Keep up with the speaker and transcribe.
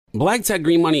Black Tech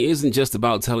Green Money isn't just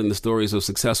about telling the stories of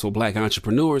successful Black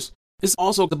entrepreneurs. It's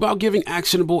also about giving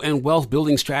actionable and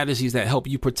wealth-building strategies that help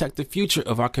you protect the future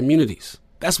of our communities.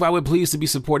 That's why we're pleased to be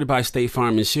supported by State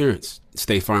Farm Insurance.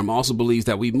 State Farm also believes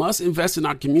that we must invest in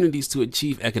our communities to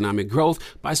achieve economic growth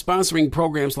by sponsoring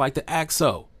programs like the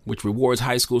ACT-SO, which rewards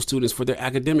high school students for their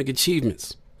academic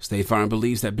achievements. State Farm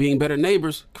believes that being better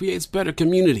neighbors creates better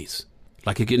communities.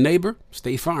 Like a good neighbor,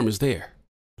 State Farm is there.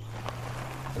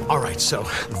 All right, so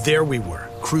there we were,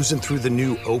 cruising through the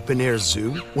new open-air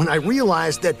zoo, when I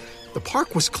realized that the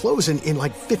park was closing in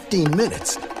like 15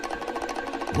 minutes.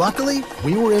 Luckily,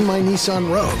 we were in my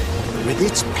Nissan Rogue. With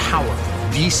its powerful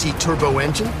VC turbo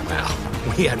engine, well,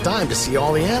 we had time to see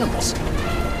all the animals.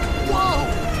 Whoa!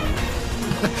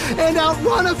 And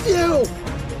outrun a few!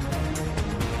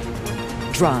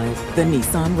 Drive the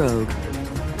Nissan Rogue.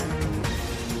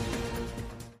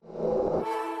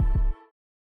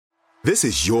 This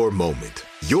is your moment,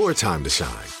 your time to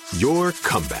shine, your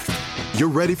comeback. You're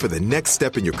ready for the next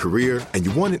step in your career, and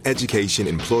you want an education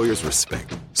employers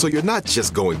respect. So you're not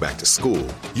just going back to school,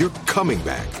 you're coming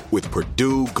back with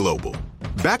Purdue Global.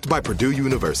 Backed by Purdue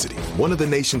University, one of the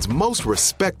nation's most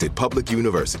respected public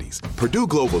universities, Purdue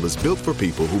Global is built for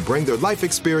people who bring their life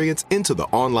experience into the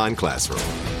online classroom.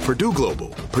 Purdue Global,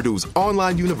 Purdue's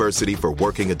online university for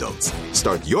working adults.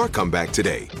 Start your comeback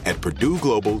today at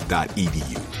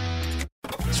purdueglobal.edu.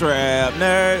 Trap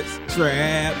nerds,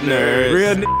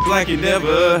 real niggas like you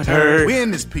never heard. We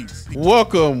in this piece.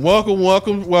 Welcome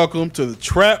to the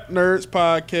Trap Nerds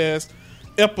Podcast,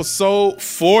 episode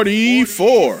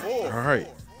 44. All right,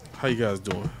 how you guys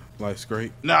doing? Life's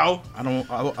great. No,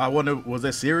 I wonder, was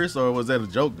that serious or was that a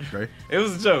joke, Dre? It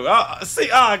was a joke.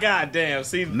 Goddamn.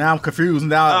 See, now I'm confused.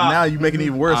 Now you making it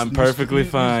even worse. I'm perfectly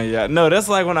fine. Yeah, no, that's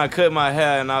like when I cut my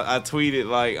hair and I tweeted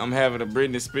like I'm having a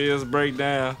Britney Spears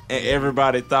breakdown, and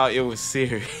everybody thought it was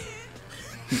serious.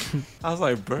 I was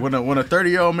like, bro. When a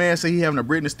 30-year-old man say he having a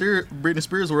Britney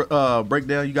Spears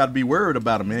breakdown, you got to be worried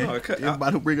about him, man.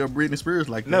 Everybody who bring up Britney Spears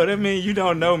like that. No, that means you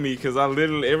don't know me, because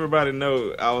everybody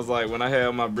know. I was like, when I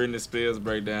had my Britney Spears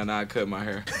breakdown, I cut my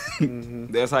hair.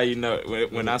 That's how you know.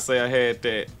 When I say I had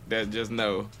that just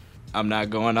know I'm not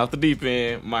going off the deep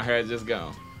end. My hair just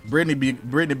gone.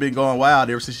 Britney been going wild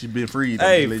ever since she been free.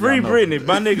 Hey, free Britney.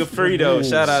 My nigga free though.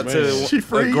 Shout out to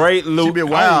a great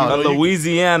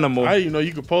Louisiana. I didn't know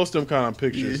you could post them kind of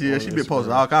pictures. Yeah, she been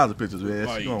posting all kinds of pictures, man.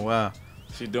 She going wild.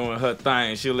 She doing her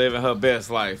thing. She living her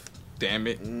best life. Damn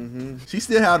it. Mm-hmm. She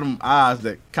still have them eyes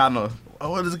that kind of,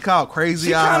 what is it called?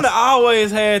 Crazy eyes. She kind of always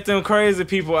had them crazy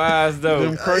people eyes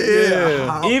though.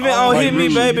 Yeah. Even on Hit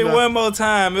Me Baby One More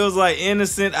Time, it was like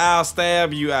innocent, I'll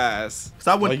stab you eyes.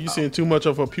 So like you seeing too much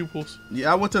of her pupils?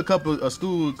 Yeah, I went to a couple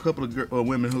of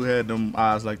women who had them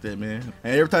eyes like that, man.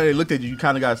 And every time they looked at you, you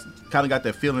kind of got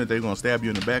that feeling that they're gonna stab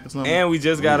you in the back or something. And we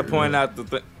just got to point out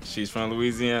she's from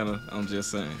Louisiana. I'm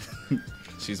just saying.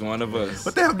 She's one of us.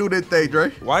 What the hell do that thing,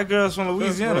 Dre? White girls from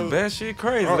Louisiana, bad shit,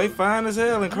 crazy. They fine as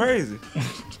hell and crazy.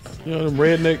 You know them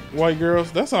redneck white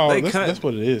girls. That's all. That's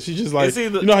what it is. She's just like,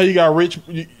 you know how you got rich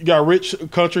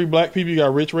country black people. You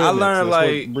got rich rednecks. I learned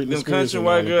like them country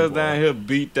white girls down here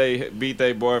beat they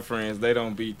boyfriends. They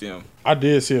don't beat them. I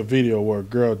did see a video where a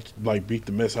girl like beat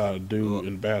the mess out of a dude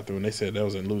in the bathroom. And they said that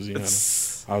was in Louisiana.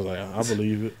 I was like, I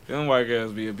believe it. Them white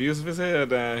girls be abusive as hell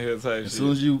down here type shit. As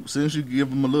soon as you give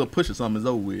them a little push or something, it's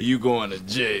over with. You going to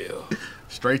jail.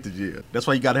 Straight to jail. That's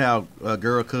why you got to have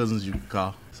girl cousins you can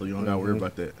call, so you don't got to worry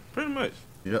about that. Pretty much.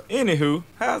 Yep. Anywho,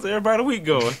 how's everybody's week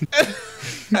going?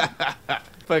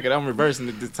 Fuck it, I'm reversing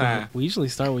it this time. We usually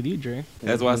start with you, Dre.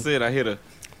 That's why I said I hit a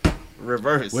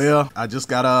reverse. Well, I just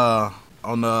got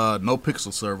on the No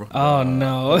Pixel server. Oh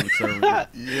no! Server.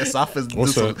 Yes, I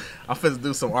finna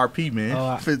do some RP, man.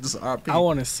 I finna do some RP. I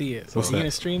want to see it. So you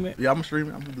gonna stream it? Yeah, I'm gonna stream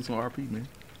it. I'm gonna do some RP, man.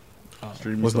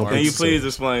 Can you please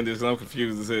explain this? I'm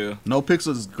confused as hell. No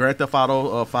Pixel is Grand Theft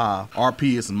Auto 5.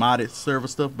 RP is modded server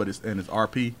stuff, but it's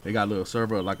RP. They got a little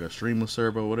server, like a streamer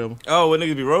server or whatever. Oh, what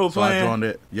niggas be role playing? So I joined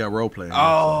that. Yeah, role playing.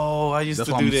 Oh, I used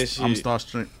to do that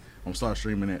shit. I'm gonna start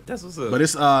streaming it. That's what's up. But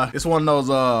it's one of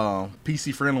those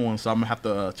PC friendly ones, so I'm gonna have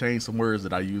to change some words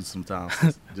that I use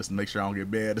sometimes just to make sure I don't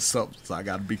get bad or something. So I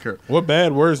gotta be careful. What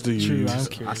bad words do you use?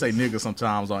 I say nigga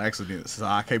sometimes on accident, so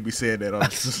I can't be saying that.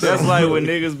 That's like when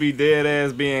niggas be dead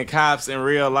ass being cops in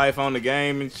real life on the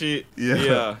game and shit.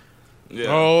 Yeah. Yeah.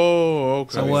 Oh,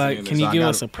 okay. So can you give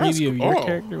us a preview of your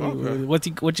character? Okay. What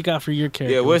you got for your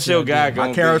character? Yeah, what's your guy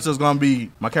gonna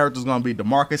be? My character's gonna be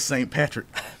DeMarcus St. Patrick.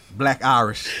 Black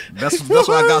Irish. That's what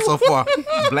I got so far.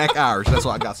 Black Irish. That's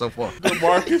what I got so far.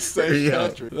 Marcus St.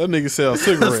 Patrick. That nigga sells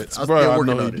cigarettes, I'm bro. still I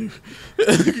working know on he it.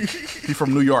 do. He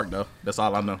from New York though. That's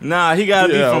all I know. Nah, he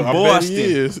gotta be from I bet Boston. he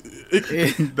is.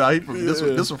 Nah, he from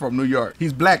this one from New York.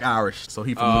 He's Black Irish, so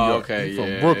he from New York. Okay, He from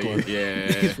yeah, Brooklyn.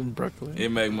 Yeah, He's from Brooklyn. it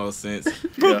make more sense.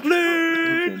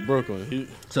 From Brooklyn.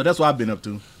 So that's what I've been up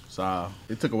to. So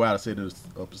it took a while to set this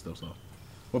up and stuff. So,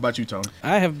 what about you, Tony?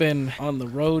 I have been on the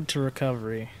road to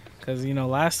recovery because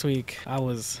last week I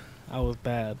was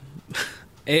bad.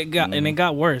 It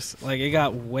got worse. Like it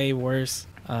got way worse.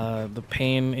 The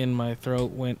pain in my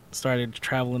throat started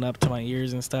traveling up to my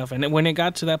ears and stuff. And when it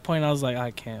got to that point, I was like,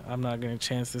 I'm not gonna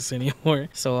chance this anymore.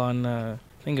 So on I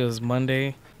think it was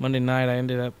Monday night,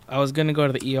 I was gonna go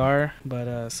to the ER,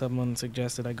 but someone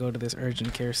suggested I go to this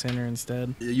urgent care center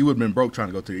instead. You would have been broke trying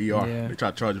to go to the ER. Yeah. They try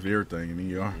to charge you for everything in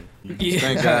the ER.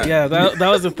 Thank God. Yeah, that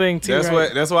was the thing too.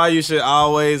 right? That's why you should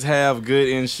always have good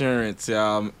insurance,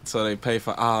 y'all, so they pay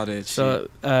for all that shit. So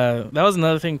that was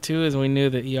another thing too, is we knew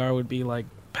the ER would be like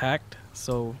packed,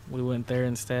 so we went there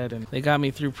instead, and they got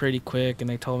me through pretty quick. And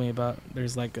they told me about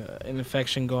there's like an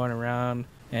infection going around,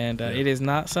 and it is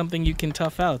not something you can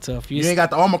tough out. So if you ain't got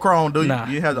the Omicron, do you? Nah.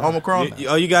 You have the Omicron?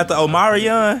 You got the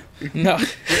Omarion? no.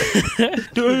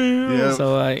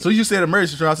 Yeah. So you said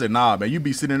emergency room. I said, nah, man. You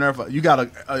be sitting there. You got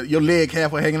your leg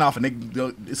halfway hanging off, and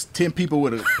it's 10 people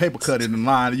with a paper cut in the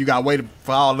line, and you got to wait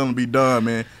for all of them to be done,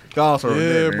 man.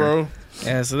 Bro.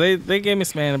 Yeah, so they gave me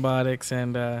some antibiotics,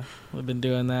 and we've been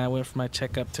doing that. I went for my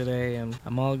checkup today, and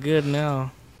I'm all good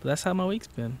now. But that's how my week's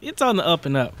been. It's on the up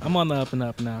and up. I'm on the up and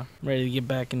up now. I'm ready to get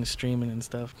back into streaming and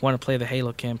stuff. Want to play the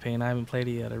Halo campaign. I haven't played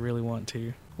it yet. I really want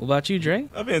to. What about you, Dre?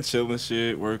 I've been chilling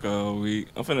shit, work all week.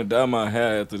 I'm finna dye my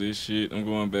hair after this shit. I'm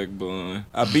going back blonde.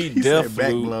 I beat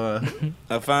Deathloop.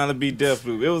 I finally beat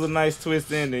Deathloop. It was a nice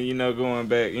twist ending, going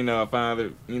back. I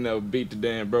finally, beat the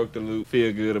damn, broke the loop.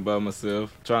 Feel good about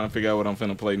myself. Trying to figure out what I'm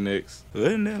finna play next. Other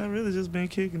than that, I really just been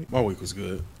kicking it. My week was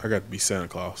good. I got to be Santa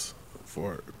Claus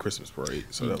for a Christmas parade,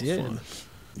 so that was fun.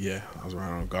 Yeah, I was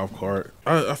around on a golf cart.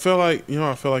 I felt like,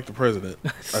 I felt like the president.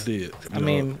 I did.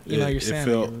 You're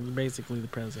Santa. You're basically the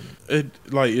president.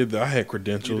 I had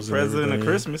credentials. You're the president and of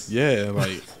Christmas. Yeah,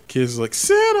 like kids was like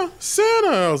Santa.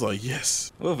 I was like,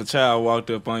 yes. What if a child walked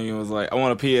up on you and was like, I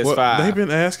want a PS5? Well, they've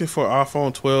been asking for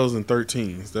iPhone 12s and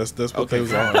 13s. That's what they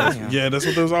was all asking. Yeah, that's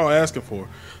what they was all asking for.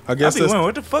 I guess that's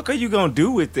what the fuck are you gonna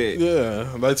do with that?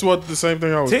 Yeah, that's what the same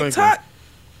thing I was TikTok?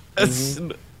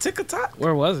 thinking. TikTok?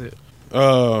 Where was it?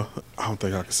 I don't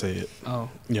think I can say it. Oh.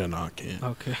 Yeah, no, I can't.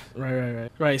 Okay.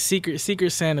 Right. Secret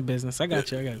Santa business. I got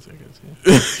you.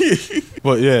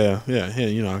 But yeah,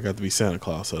 I got to be Santa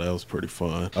Claus, so that was pretty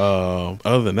fun.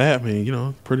 Other than that,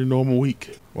 pretty normal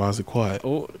week. Why is it quiet?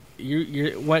 Oh,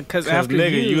 you went because after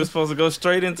you were supposed to go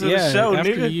straight into the show,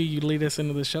 after nigga. you lead us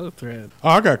into the show thread. Oh,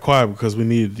 I got quiet because we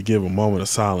needed to give a moment of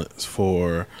silence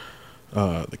for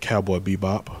the Cowboy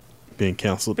Bebop being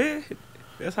canceled.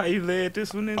 That's how you led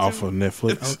this one into? Off of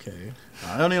Netflix. Okay.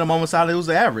 I don't need a moment silent. It was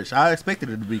average. I expected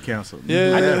it to be canceled.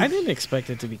 Yeah, I didn't expect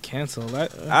it to be canceled.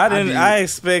 I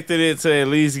expected it to at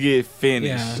least get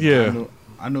finished. Yeah.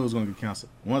 I knew it was gonna get canceled.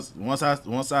 Once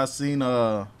I seen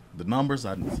the numbers,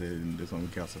 I said it's gonna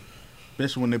be canceled.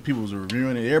 Especially when the people was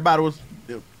reviewing it. Everybody was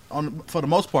for the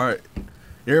most part.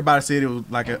 Everybody said it was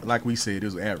like we said, it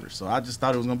was average. So I just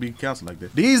thought it was gonna be canceled like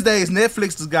that. These days,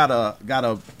 Netflix has got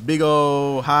a big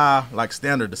old high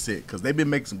standard to set because they've been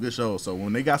making some good shows. So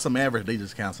when they got some average, they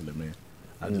just cancel it, man.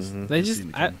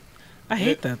 I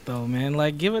hate that though, man.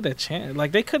 Like, give it a chance.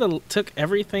 Like, they could have took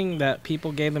everything that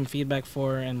people gave them feedback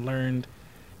for and learned,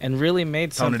 and really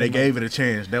made something. Tony, they gave it a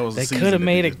chance. That was they could have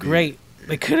made it great.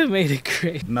 They could have made it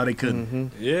great. No, they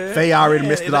couldn't. Yeah, Faye already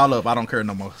messed it all up. I don't care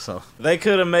no more. So they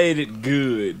could have made it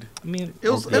good. I mean, it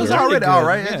was already all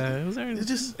right. Yeah, it was already.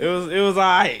 It was all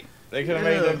right. They could have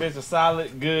made that bitch a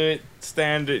solid, good,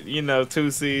 standard,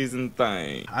 2-season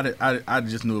thing. I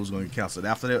just knew it was going to get canceled.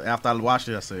 After I watched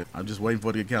it, I said, I'm just waiting for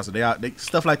it to get canceled. They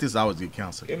stuff like this always get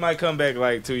canceled. It might come back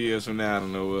like 2 years from now. I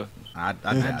don't know. I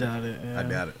doubt it. Yeah. I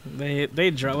doubt it. They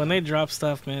drop when they drop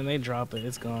stuff, man. They drop it.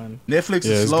 It's gone. Netflix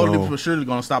is slowly but surely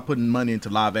going to stop putting money into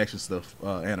live action stuff,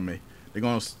 anime. They're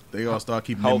gonna start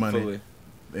keeping their money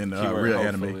in real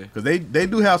anime because they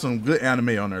do have some good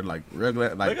anime on there, like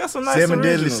regular, like they got some nice 7 Deadly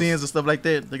originals. Sins and stuff like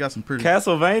that. They got some pretty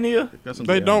Castlevania.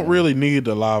 They don't really need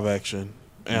the live action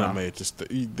anime. Just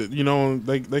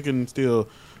they can still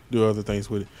do other things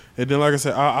with it. And then, like I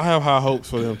said, I have high hopes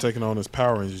for them taking on this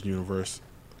Power Rangers universe.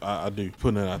 I do,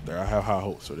 putting it out there. I have high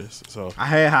hopes for this. So I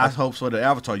had high hopes for the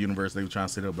Avatar universe they were trying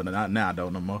to set up, but now I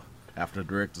don't no more. after the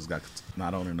directors got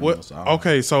not on it no What? more. So I don't know.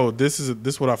 Okay, so this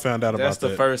is what I found out That's about the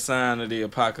that. first sign of the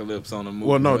apocalypse on the movie.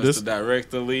 Well, no, Once this- the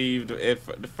director leave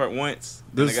once,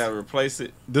 then they This- gotta replace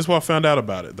it. This is what I found out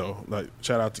about it though. Like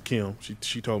shout out to Kim.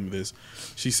 She told me this.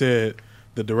 She said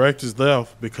the directors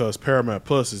left because Paramount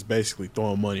Plus is basically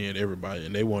throwing money at everybody,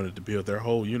 and they wanted to build their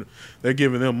whole unit. They're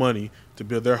giving them money to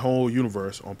build their whole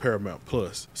universe on Paramount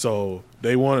Plus. So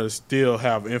they want to still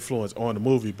have influence on the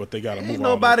movie, but they got to move. Ain't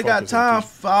all nobody their got focus time into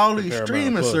for all the these Paramount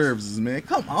streaming Plus. services, man.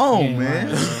 Come He on, ain't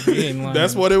man. lying, bro. He ain't lying.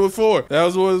 That's what it was for. That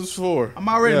was what it was for. I'm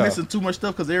already Yeah. missing too much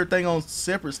stuff because everything on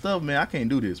separate stuff, man. I can't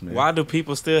do this, man. Why do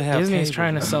people still have Disney's cable?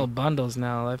 trying to sell bundles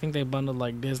now. I think they bundled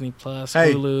like Disney Plus,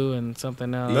 Hey. Hulu, and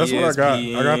something else. That's what I got.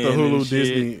 I got the ESPN Hulu, and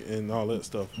shit. Disney, and all that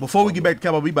stuff. Before we get back to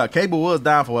Cowboy Bebop, cable was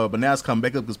down for a while, but now it's coming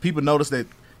back up because people notice that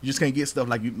you just can't get stuff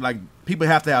like people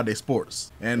have to have their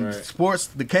sports and Right. sports.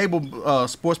 The cable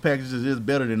sports packages is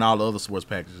better than all the other sports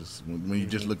packages when you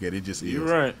just look at it. It just is. You're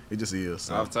right. It just is.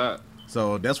 Off top.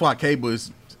 So that's why cable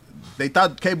is. They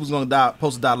thought cable was gonna die,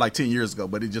 supposed to die like 10 years ago,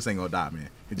 but it just ain't gonna die, man. It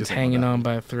It's just ain't hanging gonna die. on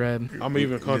by a thread. I'm even It just ain't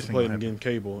gonna contemplating happen. getting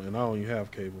cable, and I don't even have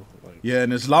cable. Like, Yeah,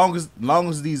 and as long as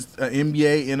these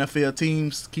NBA, NFL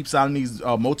teams keep signing these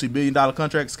multi-billion-dollar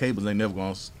contracts, cables ain't never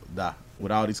gonna die.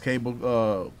 With all these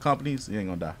cable companies, it ain't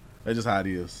gonna die. That's just how it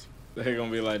is. They're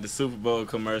gonna be like the Super Bowl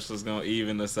commercials gonna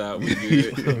even us out. We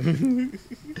good.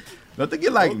 Don't they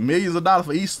get like millions of dollars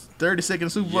for each 30-second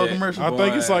Super Bowl Yeah. commercial? I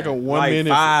think it's like a 1 like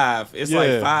minute. 5. It's Yeah.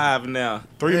 like 5 now.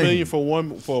 $3 Dang. million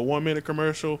for a 1 minute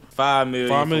commercial. 5 million,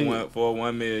 5 million. for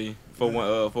 1 million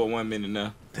for 1 minute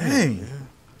now. Dang.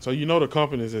 So you know the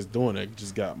companies that's doing that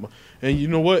just got, and you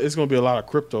know what? It's gonna be a lot of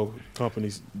crypto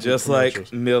companies. with Just like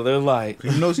commercials. Miller Lite.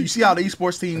 You know, you see how the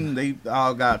esports team, they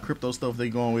all got crypto stuff they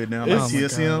going with now. Like It's- Oh my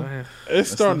TSM. God. It's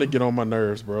starting to get on my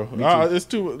nerves, bro. It's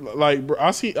too like bro,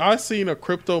 I seen a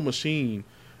crypto machine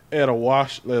at a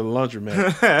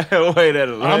laundromat. Wait at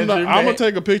a I'm laundromat. gonna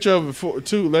take a picture of it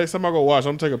too. Next time I go wash,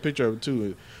 I'm gonna take a picture of it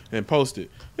too and post it.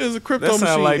 It's a crypto That machine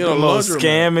sound like in the a most laundromat.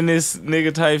 scammingest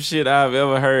nigga type shit I've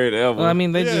ever heard ever. Well, I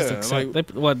mean, they Yeah, just accept.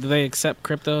 Do they accept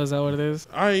crypto? Is that what it is?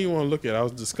 I ain't even want to look at it. I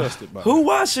was disgusted by who it.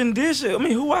 washing dishes? I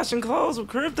mean, who washing clothes with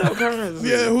cryptocurrency?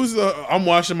 Yeah, I'm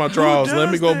washing my drawers. Let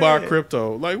me does go buy that?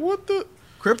 crypto. Like what the?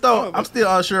 Crypto, I'm still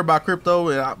unsure about crypto,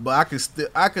 but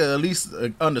I can at least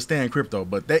understand crypto.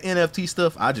 But that NFT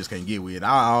stuff, I just can't get with.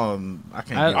 I can't. Get with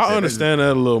that. I understand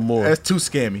that a little more. That's too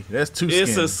scammy. That's too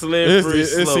It's scammy. a slippery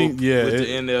It's- slope yeah, with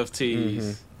it- the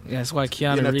NFTs. Yeah, that's why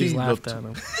Keanu NFT Reeves laughed looked- at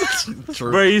him.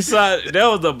 True. Bro, you saw that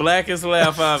was the blackest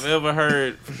laugh I've ever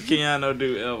heard Keanu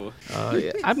do ever.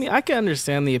 Yeah, I mean, I can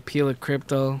understand the appeal of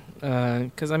crypto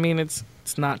because I mean, it's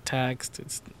not taxed.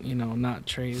 It's not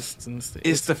traced. And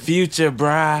It's the future,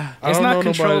 bruh. I it's don't know not nobody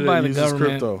controlled that by the uses government.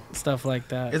 crypto. Stuff like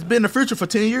that. It's been the future for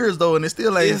 10 years though, and it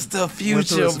still ain't. It's the went to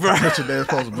future, its bro. potential that it's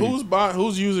supposed to be.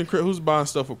 Who's buying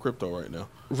stuff with crypto right now?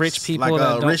 Rich people like,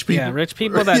 that don't. rich people? Yeah, rich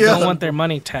people that Yeah. don't want their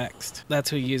money taxed. That's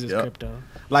who uses Yep. crypto.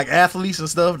 Like athletes and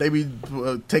stuff, they be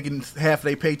taking half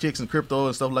their paychecks in crypto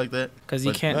and stuff like that. Because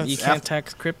you But can't that's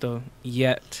tax crypto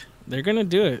yet. They're gonna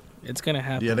do it. It's gonna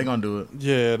happen. Yeah, they gonna do it.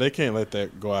 Yeah, they can't let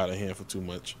that go out of hand for too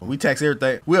much. We tax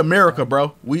everything. We're America,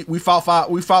 bro. We fought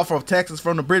for taxes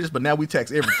from the British, but now we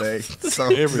tax everything. So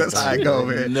that's how it go,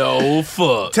 man. No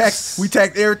fucks. We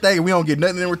tax everything, and we don't get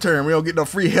nothing in return. We don't get no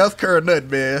free health care or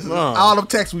nothing, man. No. All the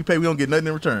taxes we pay, we don't get nothing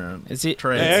in return. It's e-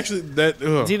 Trash. And actually,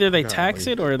 It's either they golly. tax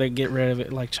it or they get rid of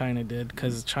it like China did.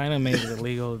 Because China made it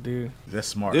illegal to do. That's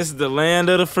smart. This is the land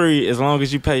of the free as long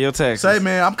as you pay your taxes. Say,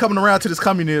 man, I'm coming around to this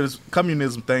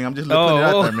communism thing. I'm just putting it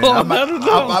out there,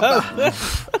 man.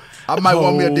 I might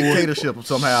want me a dictatorship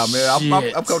somehow, man.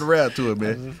 I'm coming around to it,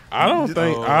 man. I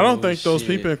don't think those shit.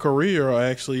 people in Korea are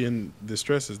actually in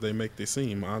distress as they make they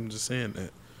seem. I'm just saying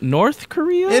that. North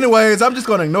Korea? Anyways, I'm just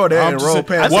gonna ignore that I'm and just roll saying-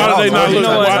 past. why it. do they not I look? don't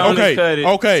know what? what- Tony Okay, cut it.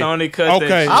 okay, Tony cut okay.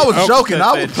 that shit. I was Okay. joking.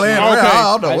 I was Cut playing that around. shit. I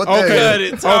don't know what Okay. that Cut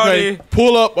is. it, Tony. Okay,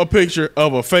 pull up a picture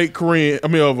of a fake Korean. I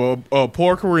mean, of a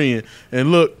poor Korean,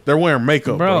 and look, they're wearing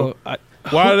makeup, bro. Bro,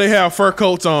 Why do they have fur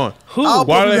coats on? who? I'll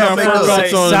Why do they have Makeup. fur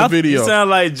coats on in the South- video? You sound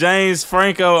like James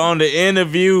Franco on the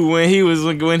interview when he was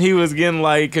getting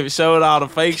like showed all the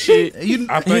fake shit. You-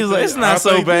 I He think was like, they- it's not I so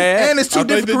think they- bad. and it's two I think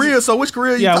different they Koreas. So which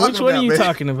Korea are you Yeah, talking which one about, are you man?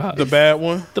 talking about? The bad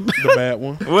one. The bad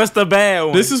one. What's the bad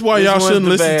one? This is why Which y'all one's shouldn't the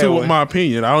listen bad to one? my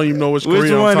opinion. I don't even know which Which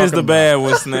Korea one I'm is the talking bad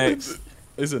one, Snacks?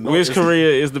 Is it Which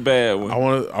Korea is the bad one?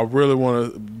 I really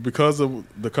want to, because of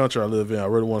the country I live in, I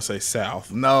really want to say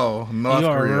South. No, North You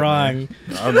are Korea. wrong.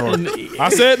 Man. I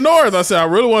said North. I said I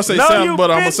really want to say no, South, you but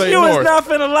I'm gonna bitch, say you North. was not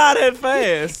finna lie that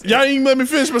fast. Y'all ain't even let me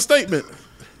finish my statement.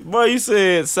 Boy, you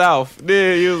said south.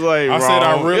 Then you was like, I wrong. said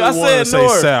I really want to say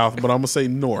north. south, but I'm gonna say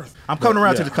north. I'm coming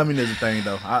around to Yeah. the communism thing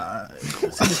though.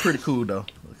 It seems pretty cool though.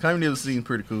 Communism seems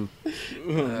pretty cool.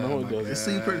 No, it doesn't. It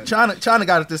seems pretty. China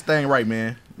got this thing right,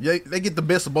 man. They get the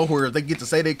best of both worlds. They get to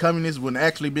say they communists when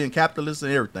actually being capitalists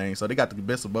and everything. So they got the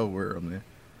best of both worlds, man.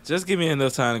 Just give me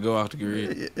enough time to go off the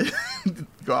grid.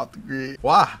 Go off the grid.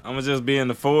 Why? I'm gonna just be in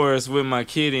the forest with my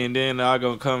kitty, and then y'all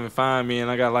gonna come and find me, and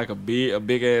I got like a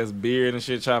big ass beard and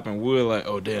shit, chopping wood. Like,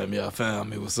 oh damn, y'all found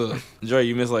me. What's up, Dre?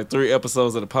 You missed like 3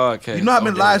 episodes of the podcast. You know how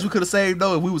many damn. lives we could have saved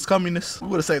though if we was communists? We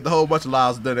would have saved a whole bunch of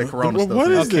lives done that corona stuff.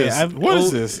 What is Okay, this? What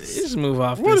is this? Let's move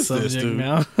off What this is this, subject dude?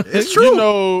 now. It's true. You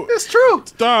know, It's true.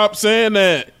 stop saying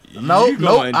that. No, You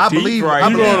going I deep believe. right I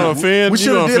now. believe. You're gonna offend- We you're should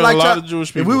have gonna did offend like a lot China. of Jewish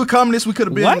If we people. were communists, we could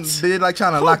have been What? did like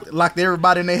China, locked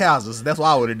everybody in their houses. That's what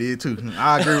I would have did too.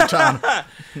 I agree with China.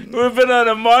 We've been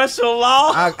under martial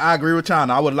law. I agree with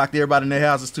China. I would have locked everybody in their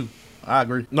houses too. I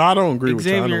agree. No, I don't agree with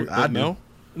Xavier- China. I do. No,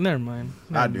 Never mind.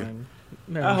 I Never do. mind.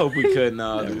 Never I mind. hope we couldn't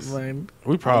all Never this. mind.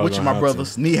 we probably With you, don't my have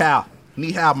brothers. Ni hao,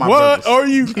 my What brothers. are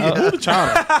you? Move to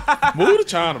China. Move to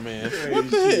China, man. What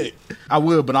the heck? I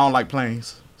would, but I don't like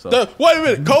planes. So. Wait a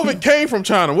minute. COVID came from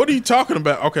China. What are you talking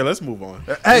about? Okay, let's move on.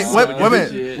 Hey, wait a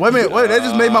shit. minute. That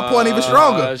just made my point even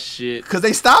stronger. Oh shit. Cause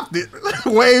they stopped it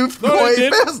way No, they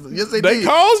didn't. faster. Yes, they They did.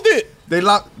 caused it.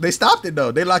 They stopped it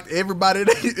though. They locked everybody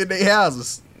in their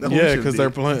houses. That's what we Yeah, should've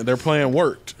because did. their plan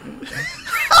worked.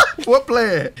 What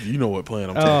plan? You know what plan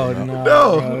I'm Oh talking about.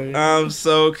 no! No. bro. I'm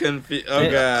so confused. Oh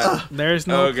god. There's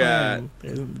no Oh, God.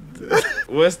 plan.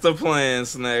 What's the plan,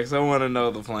 Snacks? I want to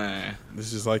know the plan.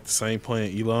 This is like the same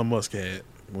plan Elon Musk had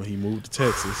when he moved to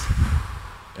Texas.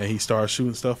 And he started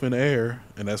shooting stuff in the air.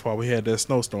 And that's why we had that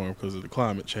snowstorm, because of the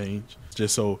climate change.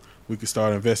 Just so we could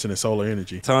start investing in solar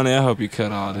energy. Tony, I hope you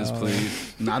cut all this,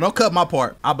 please. Nah, don't cut my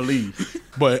part. I believe.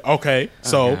 But, okay,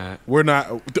 so God. we're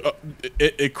not...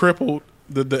 It crippled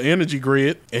the energy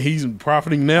grid. And he's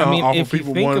profiting now I mean, off of if you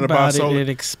people think wanting to buy about it, solar. it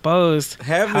exposed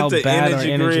Haven't how the bad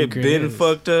energy our grid energy been is.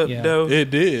 fucked up, Yeah. though? It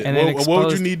did. And it What would you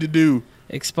exposed- need to do?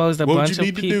 Exposed a What would bunch you of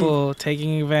need to do? people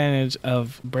taking advantage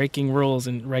of breaking rules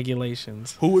and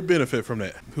regulations. Who would benefit from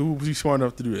that? Who would be smart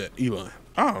enough to do that? Elon.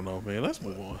 I don't know, man. Let's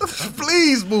move on.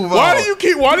 Please move on. Why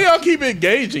do y'all keep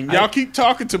engaging? Y'all keep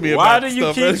talking to me Why about do you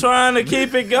stuff. keep trying to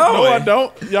keep it going? No, I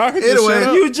don't. Y'all can just Anyway, shut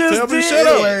up. you just tell me to did. shut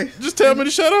up. Anyway. Just tell me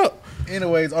to shut up.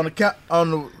 Anyways, on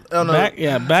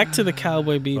the Back to the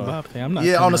Cowboy Bebop thing. I'm not.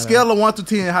 yeah, cutting on a that scale of 1 to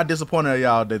 10, how disappointed are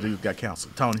y'all that it got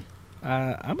canceled, Tony?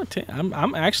 out.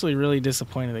 I'm actually really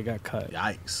disappointed it got cut.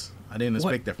 Yikes! I didn't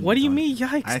expect that. From What do you Tony. mean,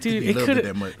 I yikes, didn't dude? think It he could loved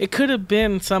that much. have. It could have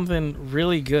been something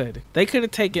really good. They could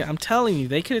have taken. I'm telling you,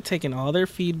 they could have taken all their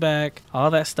feedback,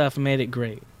 all that stuff, and made it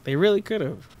great. They really could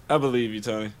have. I believe you,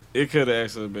 Tony. It could have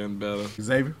actually been better.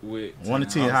 Xavier? With 1 to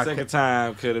 10, how second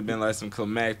time could have been like some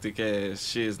climactic ass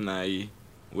shit's naive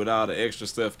with all the extra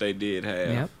stuff they did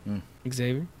have. Yep.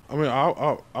 Xavier. I mean,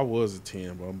 I was a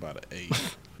 10, but I'm about an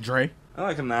 8. Dre? I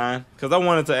like a 9 because I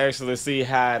wanted to actually see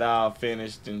how it all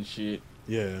finished and shit.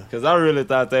 Yeah. Because I really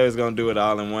thought they was gonna do it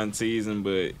all in one season,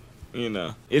 but you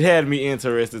know, it had me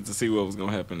interested to see what was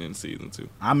gonna happen in season 2.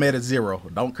 I'm at a 0.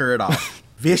 Don't cur it off.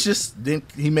 Vicious,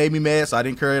 he made me mad, so I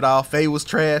didn't cur it off. Faye was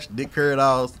trash, didn't cur it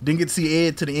off. Didn't get to see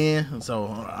Ed to the end, so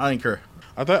I didn't cur.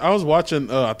 I was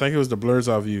watching. I think it was the Blur's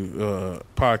Eye View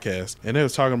podcast, and they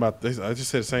was talking about this. I just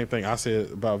said the same thing I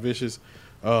said about Vicious.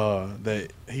 That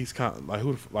he's kind of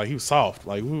like he was soft.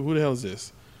 Like who the hell is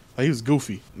this? Like he was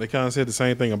goofy. They kind of said the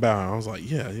same thing about him. I was like,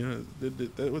 yeah, you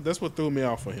know, that's what threw me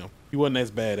off for him. He wasn't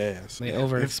as badass. They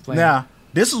over-explained. Now,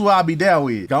 this is what I'll be down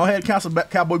with. Go ahead and cancel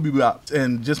Cowboy Bebop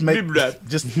and just make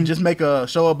just make a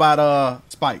show about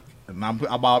Spike. And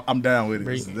I'm down with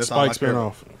it. That's all I Spike care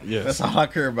spinoff. about. Yes. That's all I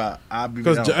care about. I'll be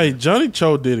Because down. Johnny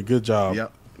Cho did a good job.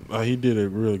 Yep. He did a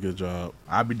really good job.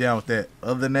 I'll be down with that.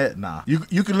 Other than that, nah. You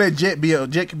can let Jet be.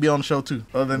 Jet can be on the show too.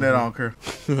 Other than that, I don't care.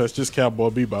 That's just Cowboy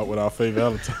Bebop without Faye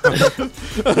Valentine.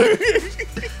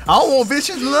 I don't want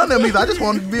Vicious and none of them either. I just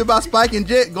want it to be about Spike and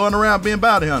Jet going around being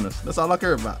bounty hunters. That's all I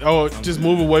care about. Oh, just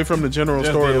move away from the general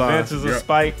Just the storyline. adventures of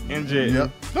Spike and Jet.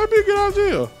 Yep. That'd be a good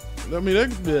idea. I mean,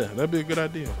 that'd be a good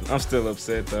idea. I'm still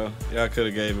upset though. Y'all could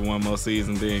have gave it one more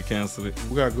season, then canceled it.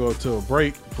 We gotta go to a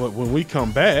break, but when we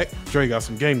come back, Dre got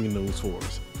some gaming news for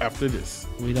us. After this,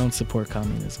 We don't support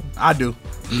communism. I do.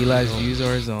 Eli's views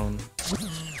are his own.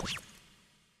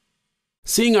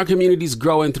 Seeing our communities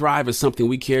grow and thrive is something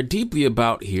we care deeply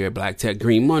about here at Black Tech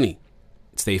Green Money.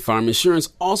 State Farm Insurance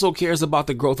also cares about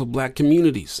the growth of Black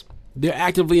communities. They're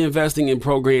actively investing in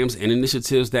programs and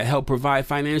initiatives that help provide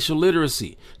financial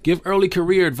literacy, give early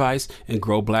career advice, and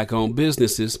grow Black-owned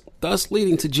businesses, thus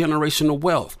leading to generational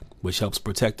wealth, which helps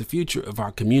protect the future of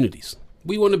our communities.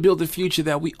 We want to build a future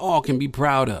that we all can be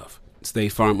proud of.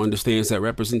 State Farm understands that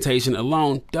representation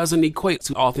alone doesn't equate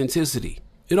to authenticity.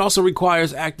 It also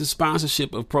requires active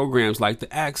sponsorship of programs like the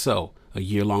AXO, a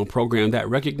year-long program that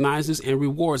recognizes and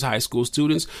rewards high school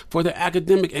students for their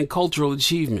academic and cultural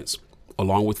achievements,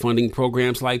 along with funding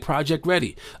programs like Project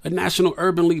Ready, a National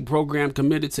Urban League program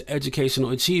committed to educational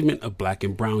achievement of Black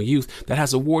and brown youth that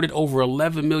has awarded over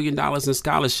 $11 million in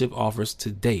scholarship offers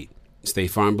to date.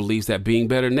 State Farm believes that being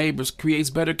better neighbors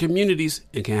creates better communities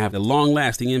and can have a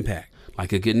long-lasting impact.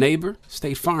 Like a good neighbor,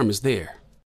 State Farm is there.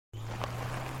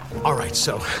 All right,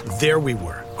 so there we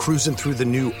were, cruising through the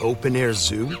new open-air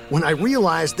zoo, when I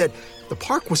realized that the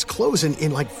park was closing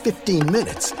in like 15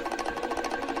 minutes.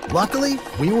 Luckily,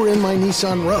 we were in my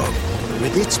Nissan Rogue.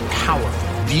 With its powerful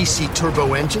VC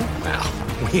turbo engine,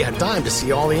 well, we had time to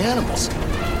see all the animals.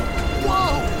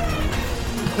 Whoa!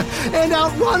 And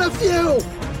outrun a few!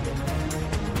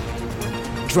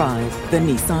 Drive the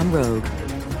Nissan Rogue.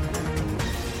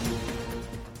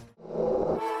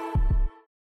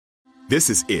 This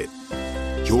is it.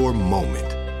 Your moment.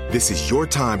 This is your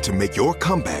time to make your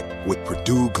comeback with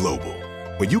Purdue Global.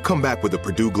 When you come back with a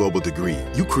Purdue Global degree,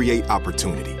 you create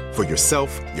opportunity for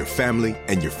yourself, your family,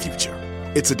 and your future.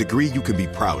 It's a degree you can be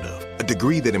proud of, a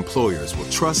degree that employers will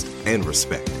trust and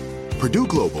respect. Purdue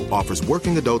Global offers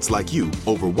working adults like you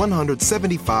over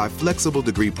 175 flexible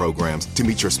degree programs to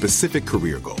meet your specific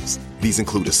career goals. These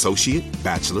include associate,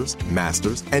 bachelor's,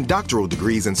 master's, and doctoral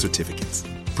degrees and certificates.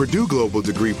 Purdue Global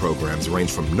degree programs range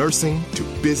from nursing to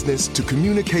business to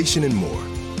communication and more.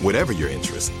 Whatever your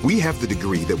interest, we have the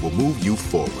degree that will move you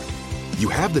forward. You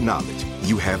have the knowledge,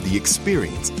 you have the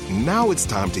experience. Now it's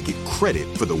time to get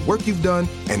credit for the work you've done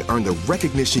and earn the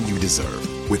recognition you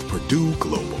deserve with Purdue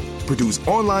Global, Purdue's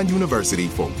online university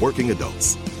for working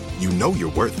adults. You know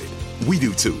you're worth it. We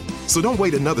do too. So don't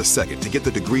wait another second to get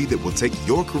the degree that will take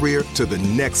your career to the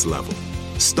next level.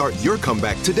 Start your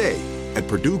comeback today at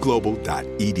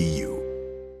purdueglobal.edu.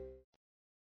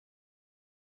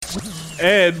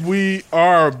 And we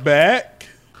are back.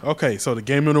 Okay, so the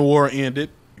Gaming Awards ended.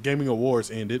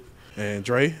 And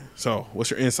Dre, so what's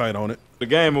your insight on it? The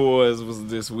Game Awards was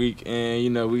this week,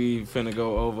 and we finna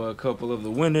go over a couple of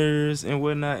the winners and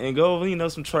whatnot, and go over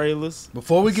some trailers.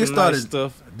 Before we get started, nice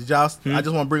stuff. did y'all? I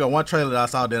just want to bring up one trailer that I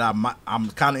saw that I'm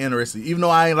kind of interested, even though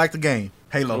I ain't like the game.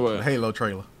 The Halo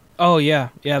trailer. Oh yeah,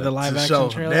 the live action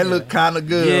trailer. That looked kind of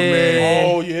good, man.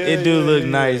 Oh yeah, it do look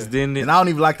nice, didn't it? And I don't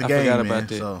even like the game, forgot man. about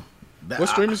that. So what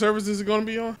streaming service is it going to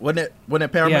be on? Wasn't it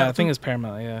Paramount? Yeah, I think it's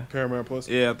Paramount. Yeah, Paramount Plus.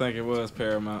 Yeah, I think it was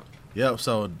Paramount. Yep.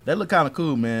 So that looked kind of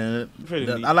cool, man. Pretty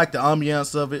neat. I like the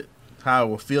ambiance of it, how it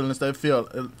was feeling and stuff.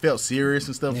 It felt serious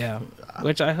and stuff. Yeah,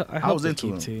 which I hope was they into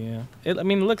keep it. to. Yeah, it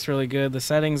looks really good. The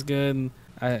setting's good.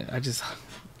 I'm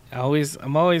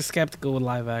always skeptical with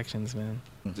live actions, man.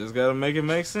 Just gotta make it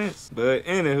make sense. But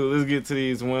anywho, let's get to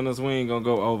these winners. We ain't gonna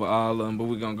go over all of them, but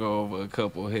we're gonna go over a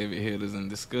couple heavy hitters and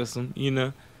discuss them.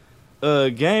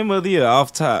 Game of the year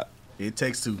off top. It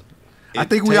Takes Two. It I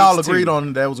think we Takes all Two. agreed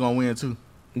on that was gonna win too.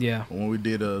 Yeah, When we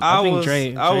did I think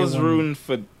Dre was won. rooting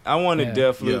for. I wanted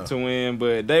Deathloop Yeah. to win,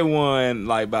 but they won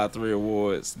like by 3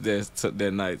 awards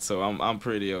that night, so I'm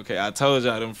pretty okay. I told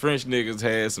y'all them French niggas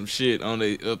had some shit on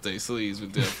up their sleeves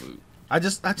with Deathloop. I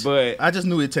just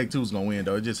knew It Take Two was gonna win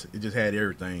though. It just had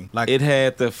everything. Like It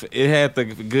had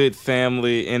the good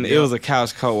family, and it was a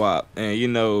couch co-op,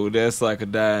 and that's like a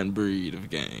dying breed of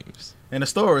games. and the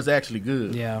story is actually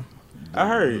good. Yeah, I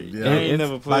heard. Yeah. I ain't It's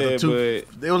never Like played, the two,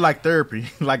 but it was like therapy.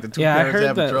 Like the two I parents heard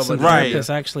having that trouble. some Right. therapists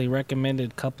actually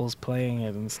recommended couples playing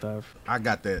it and stuff. I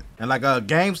got that. And like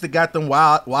games that got them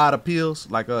wide appeals,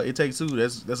 like It Takes Two,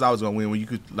 that's always gonna win. When you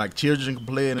could like children can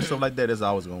play it and stuff like that, that's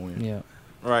always gonna win. Yeah,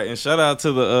 right. And shout out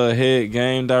to the head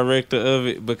game director of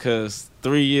it, because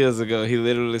 3 years ago he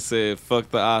literally said "fuck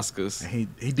the Oscars" And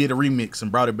he did a remix and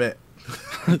brought it back.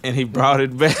 and he brought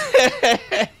it back.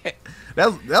 That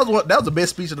was the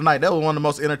best speech of the night. That was one of the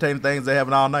most entertaining things they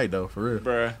having all night though, for real.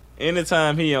 Bruh.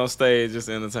 Anytime he on stage, just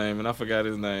entertainment. I forgot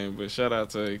his name, but shout out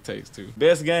to It Takes Two.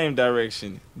 Best game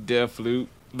direction, Deathloop.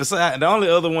 Besides, the only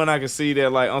other one I could see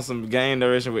that like on some game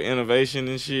direction with innovation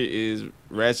and shit is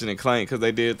Ratchet and Clank, because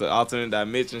they did the alternate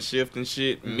dimension shift and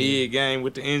shit mid game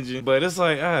with the engine. But it's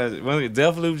like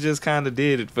Deathloop just kind of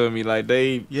did it for me. Like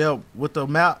they with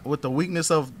the weakness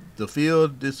of the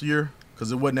field this year,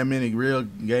 because it wasn't that many real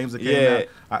games that came out.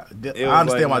 I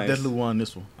understand why nice. Deathloop won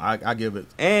this one. I give it.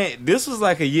 And this was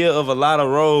like a year of a lot of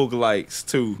roguelikes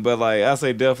too. But like I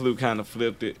say, Deathloop kind of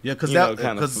flipped it. Yeah, because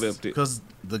flipped it. Because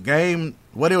the game,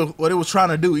 what it was trying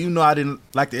to do, even though I didn't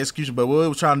like the execution, but what it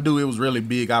was trying to do, it was really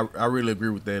big. I really agree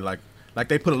with that. Like Like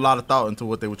they put a lot of thought into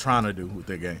what they were trying to do with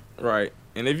their game. Right.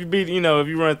 And if you beat, if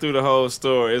you run through the whole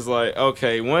story, it's like,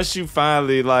 okay, once you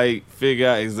finally like figure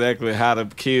out exactly how to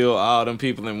kill all them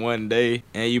people in one day,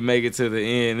 and you make it to the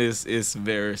end, it's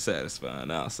very satisfying.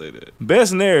 I'll say that.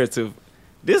 Best narrative.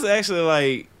 This actually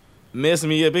like messed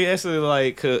me up. It actually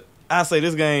like, I say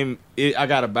this game, I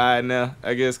gotta buy it now,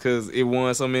 I guess, because it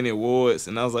won so many awards,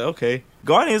 and I was like, okay.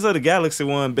 Guardians of the Galaxy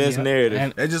won Best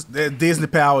Narrative. They're Disney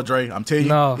power, Dre. I'm telling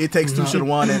you, It Takes Two should have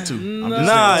won that too.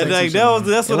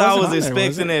 That's what I was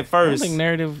expecting at first. I think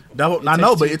narrative. I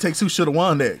know, but It Takes Two should have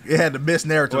won that. It had the best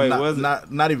narrative. Wait,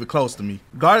 not even close to me.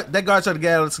 That Guardians of the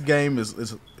Galaxy game is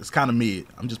kind of mid.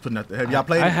 I'm just putting that there. Have y'all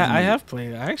played it? I have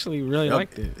played it. I actually really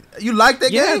liked it. You like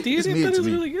that game? Yeah, dude, it's it mid was to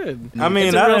me. really good. I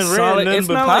mean, I didn't read nothing it's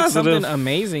but not positive. like something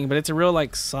amazing, but it's a real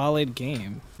like solid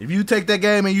game. If you take that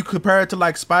game and you compare it to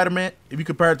like Spider-Man, if you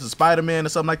compare it to Spider-Man or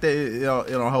something like that, it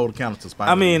don't hold a candle to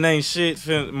Spider-Man. I mean, ain't shit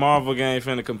Marvel game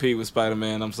finna compete with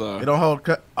Spider-Man. I'm sorry. It don't hold.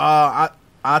 I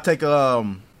take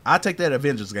that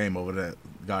Avengers game over that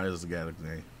Guardians of the Galaxy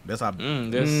game. That's how. I don't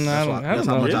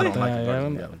know. much I don't Really? like the Guardians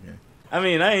of the Galaxy game. I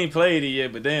mean, I ain't played it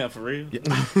yet, but damn, for real. Yeah.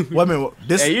 Well, I mean,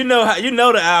 this. Hey, you know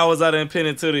the hours I done put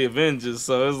into the Avengers,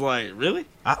 so it's like, really?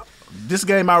 This the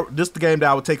game that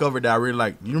I would take over that I really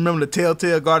like. You remember the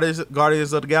Telltale Guardians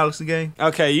of the Galaxy game?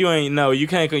 Okay, you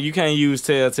can't use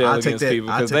Telltale against people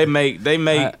because it's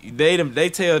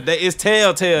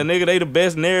Telltale, nigga. They the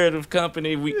best narrative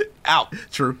company. We out.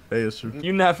 True, that is true.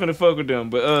 You not finna fuck with them,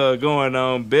 but going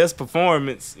on best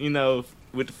performance,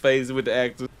 with the face, with the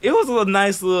actors. It was a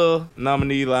nice little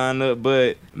nominee lineup,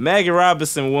 but Maggie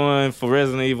Robinson won for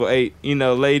Resident Evil 8.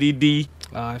 Lady D.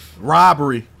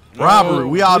 Robbery.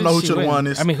 We all know who should have won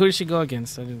this. I mean, who did she go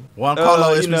against?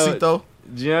 Giancarlo Esposito.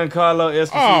 Giancarlo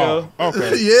Esposito. Oh,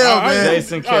 okay. Yeah, man.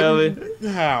 Jason Kelly.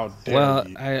 How dare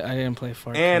you? I didn't play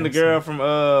Far Cry. And the girl from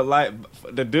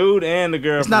the dude and the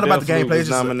girl it's from not about the Deathloop gameplay. was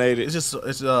nominated.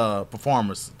 It's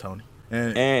performance, Tony.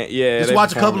 And yeah, just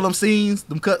watch a couple of them scenes,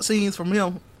 them cut scenes from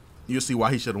him. You'll see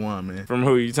why he should have won, man. From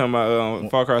who you talking about?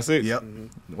 Far Cry 6. Yep.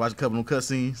 Watch a couple of them cut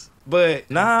scenes. But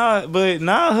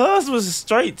hers was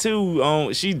straight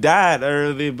too. She died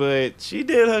early, but she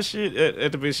did her shit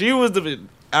at the beginning. She was the.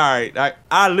 All right,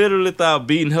 I literally thought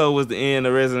beating her was the end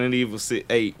of Resident Evil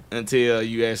 8 until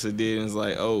you actually did, and it's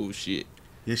like, oh shit.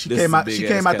 Yeah, she came out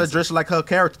there dressed like her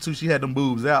character too. She had them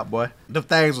boobs out, boy. Them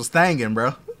things was stinging,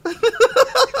 bro.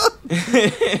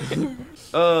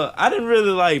 I didn't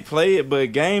really play it,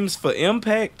 but games for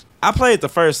Impact, I played the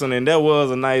first one, and that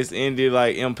was a nice indie,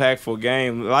 impactful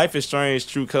game. Life is Strange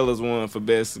True Colors won for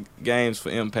best games for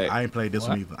Impact. I ain't played this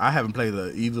one either. I haven't played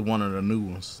either one of the new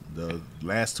ones. The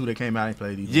last two that came out, I ain't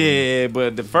played either. Yeah,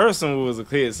 but the first one was a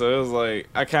hit, so it was like,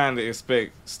 I kind of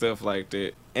expect stuff like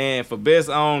that. And for best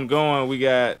ongoing, we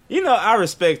got, I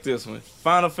respect this one.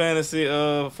 Final Fantasy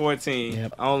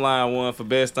 14 online won for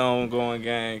best ongoing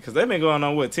game. Because they've been going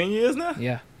on, 10 years now?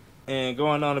 Yeah. And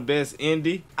going on the best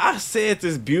indie. I said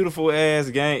this beautiful ass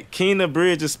game. Kena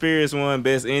Bridge of Spirits won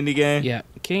best indie game. Yeah,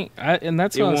 and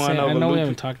that's what I was saying. I know Loopy. we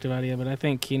haven't talked about it yet, but I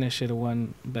think Kena should have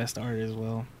won best art as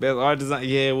well. Best art design,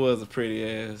 yeah, it was a pretty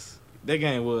ass. That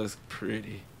game was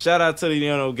pretty. Shout out to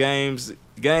the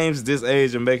games this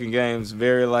age of making games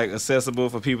very accessible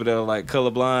for people that are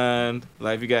colorblind.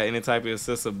 If you got any type of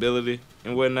accessibility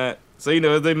and whatnot. So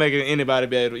if they making anybody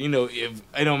be able, if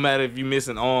it don't matter if you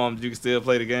missing arms, you can still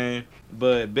play the game.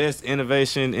 But best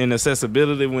innovation and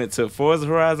accessibility went to Forza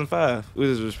Horizon 5, which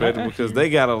is respectable because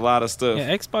they got a lot of stuff.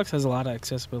 Yeah, Xbox has a lot of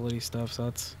accessibility stuff,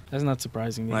 so that's not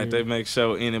surprising. They make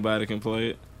sure anybody can play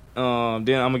it. Then I'm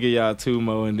gonna give y'all two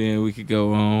more, and then we could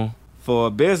go on.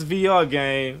 For best VR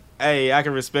game, hey, I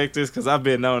can respect this because I've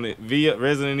been on it.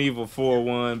 Resident Evil 4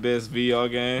 won best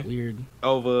VR game. Weird.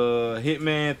 Over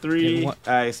Hitman 3,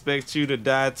 I Expect You to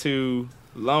Die 2,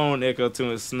 Lone Echo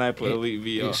 2, and Sniper Elite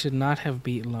VR. It should not have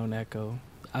beat Lone Echo.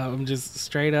 I'm just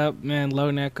straight up, man.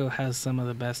 Lone Echo has some of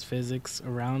the best physics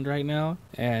around right now,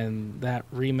 and that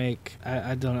remake,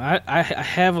 I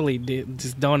heavily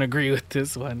just don't agree with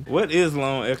this one. What is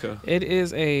Lone Echo? It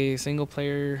is a single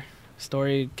player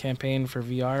story campaign for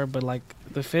VR, but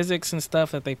the physics and stuff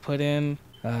that they put in,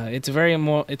 it's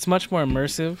much more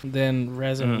immersive than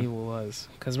Resident Evil was.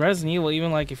 Because Resident Evil,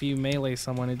 even if you melee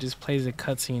someone, it just plays a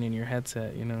cutscene in your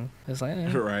headset. It's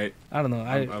right. I don't know.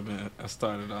 I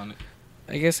started on it.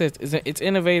 I guess it's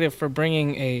innovative for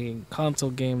bringing a console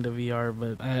game to VR,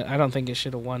 but I don't think it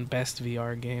should have won best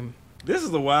VR game. This is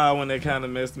the wild one that kind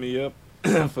of messed me up.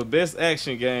 For best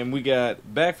action game, we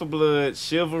got Back 4 Blood,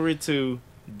 Chivalry 2,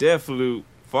 Deathloop,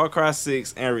 Far Cry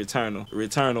 6, and Returnal.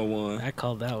 Returnal won. I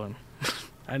called that one.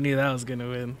 I knew that was gonna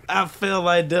win. I felt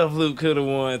like Deathloop could have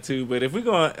won too, but if we're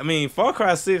going, I mean, Far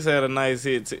Cry 6 had a nice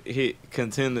hit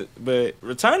contender, but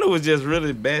Returnal was just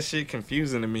really batshit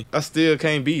confusing to me. I still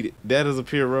can't beat it. That is a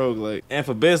pure roguelike. And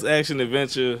for best action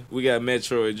adventure, we got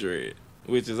Metroid Dread.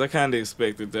 Which is, I kind of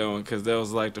expected that one because that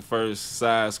was like the first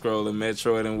side-scrolling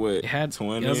Metroid in what, It had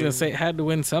 20? I was gonna say it had to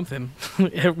win something.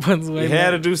 Everyone's It waiting.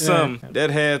 had to do something. That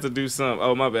had to do something.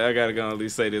 Oh, my bad. I gotta go and at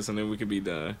least say this and then we can be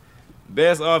done.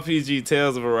 Best RPG,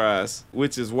 Tales of Arise,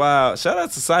 which is wild. Shout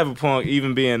out to Cyberpunk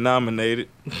even being nominated.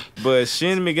 But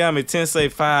Shin Megami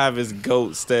Tensei 5 is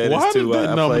GOAT status Why too. did they I played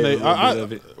a nominate? little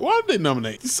bit of it. Why did they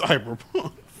nominate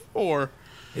Cyberpunk for?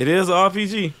 It is an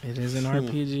RPG. It is an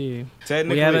RPG.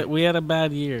 Technically, We had a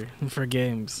bad year for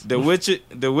games. The Witcher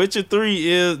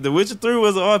 3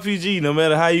 was an RPG no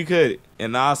matter how you cut it.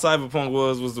 And all Cyberpunk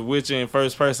was The Witcher in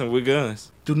first person with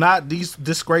guns. Do not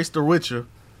disgrace The Witcher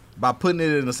by putting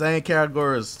it in the same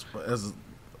category as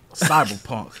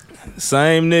Cyberpunk.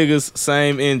 Same niggas,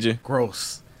 same engine.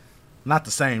 Gross. Not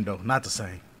the same though. Not the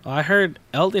same. Oh, I heard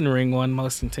Elden Ring won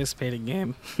most anticipated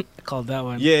game. I called that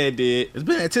one. Yeah, it did. It's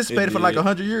been anticipated It for like did.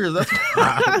 100 years. That's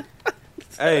why.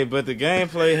 Hey, but the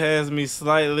gameplay has me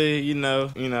slightly,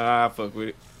 I fuck with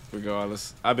it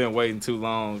regardless. I've been waiting too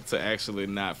long to actually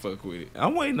not fuck with it.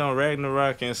 I'm waiting on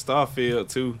Ragnarok and Starfield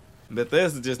too.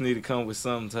 Bethesda just need to come with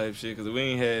some type shit because we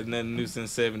ain't had nothing new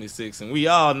since 76, and we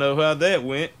all know how that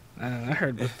went. I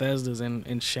heard Bethesda's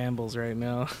in shambles right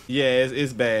now. Yeah,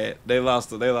 it's bad. They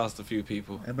lost a few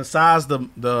people. And besides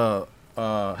the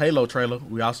Halo trailer,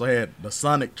 we also had the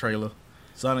Sonic 2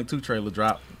 trailer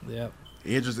drop. Yep.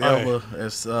 Idris Elba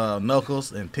as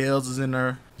Knuckles, and Tails is in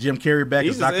there. Jim Carrey back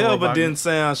as Idris Dr. Elba Wagner. didn't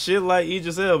sound shit like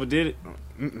Idris Elba, did it?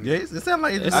 Yeah, it sounded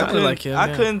like Idris It Elba. sounded like him. I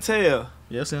yeah. couldn't tell.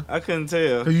 Yes, him. I couldn't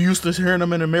tell. You used to hearing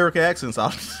them in American accents.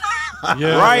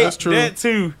 Yeah, Right, that's true. that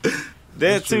too.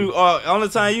 That too. Only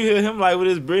time you hear him like with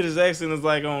his British accent is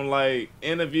like on like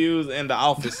interviews and The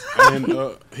Office.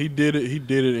 And he did it. He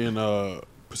did it in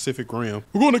Pacific Rim.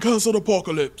 We're going to cancel the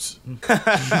apocalypse.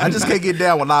 I just can't get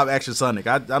down with live action Sonic.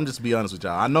 I'm just be honest with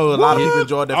y'all. I know a lot of people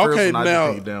enjoyed that first Okay, one. I now-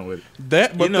 just can't get down with it.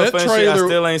 That, but You know, that funny shit, I trailer.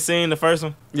 still ain't seen the first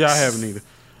one. Yeah, I haven't either.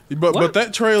 But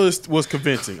that trailer was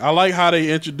convincing. I like how they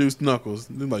introduced Knuckles.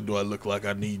 They're like, "Do I look like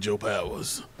I need your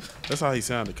powers?" That's how he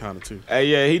sounded, kind of too. Hey,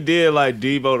 yeah, he did like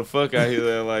Debo the fuck out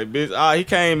here, like bitch. He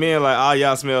came in like, all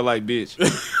y'all smell like bitch.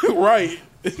 Right.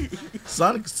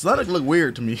 Sonic looked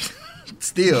weird to me.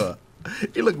 Still,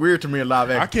 he looked weird to me in live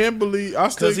I action. can't believe I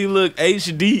still. Cause he looked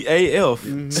HD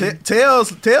AF.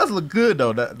 Tails look good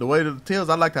though. The way the Tails,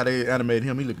 I like how they animated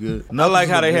him. He looked good. I like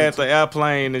how they Knuckles had looked the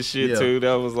airplane and shit Yeah. too.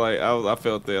 That was like, I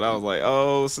felt that. I was like,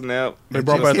 oh snap. They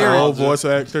brought Jim back the Carrey old just- voice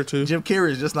actor too. good. Jim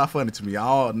Carrey is just not funny to me.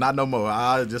 Not no more.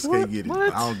 I just can't get it.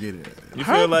 What? I don't get it. You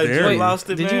How feel like dare Jim you. lost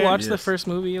it, Did man? you watch the Yes. first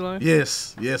movie, Eli?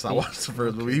 Yes, I watched the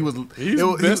first movie. He's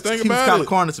the best thing he was about kind it. of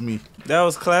corny to me. That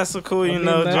was classical, you mean,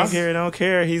 know. Jim that's- Carrey don't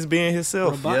care. He's being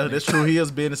himself. Yeah, that's true. He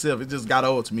is being himself. It just got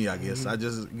old to me, I guess. I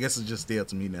guess it's just stale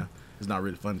to me now. It's not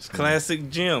really funny. to me. Classic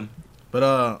Jim. But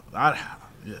I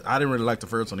didn't really like the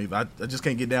first one either. I just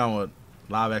can't get down with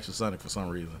live action Sonic for some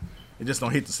reason. It just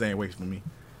don't hit the same way for me.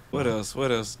 What else?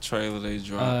 What else trailer they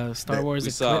dropped? Star Wars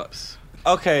we saw- Eclipse.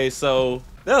 Okay, so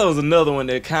that was another one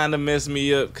that kind of messed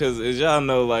me up because, as y'all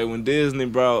know, like when Disney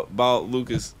bought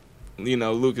Lucas,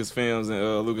 Lucasfilms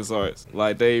and LucasArts,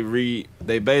 like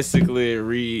they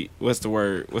basically what's the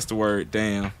word?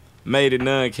 Damn, made it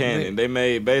non-canon. They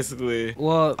made basically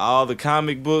Well, all the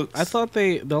comic books. I thought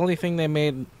the only thing they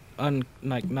made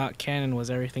not canon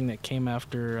was everything that came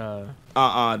after.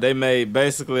 They made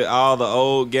basically all the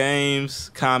old games,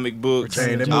 comic books,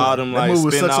 Return of the all Jedi. them That like movie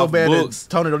was such so spin-off bad books. that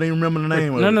Tony don't even remember the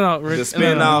name of it. No. The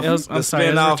spin-off- I'm the sorry. It was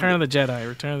spin-off- Return of the Jedi.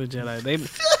 Return of the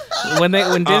Jedi.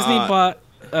 When Disney bought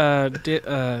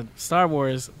Star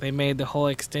Wars, they made the whole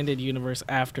extended universe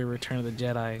after Return of the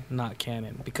Jedi not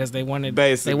canon because they wanted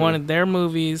Basically. their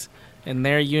movies and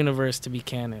their universe to be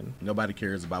canon. Nobody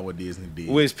cares about what Disney did.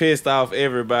 Which pissed off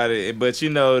everybody, but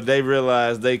they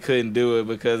realized they couldn't do it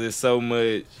because it's so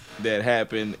much that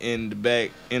happened in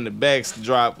the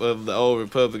backdrop of the Old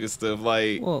Republic and stuff.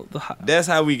 Like Well, that's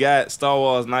how we got Star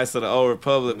Wars Knights of the Old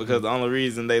Republic, because the only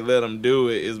reason they let them do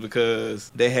it is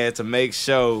because they had to make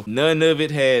sure none of it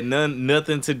had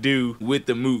nothing to do with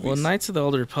the movies. well, Knights of the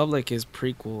Old Republic is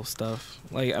prequel stuff.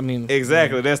 Like, I mean,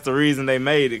 Exactly. That's the reason they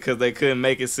made it, because they couldn't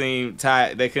make it seem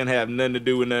tight. They couldn't have nothing to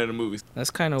do with none of the movies.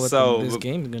 That's kind of what So- this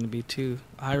game is going to be too.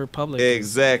 High Republic. is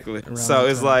Exactly. around So that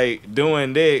it's time. like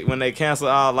doing that when they cancel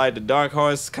all like the Dark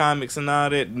Horse comics and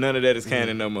all that. None of that is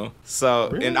canon no more. So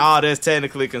and all that's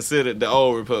technically considered the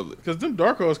Old Republic. Because them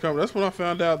Dark Horse comics, that's when I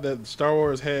found out that Star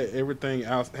Wars had everything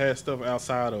had stuff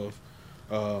outside of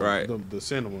Right. the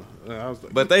cinema. I was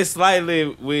like, But they slightly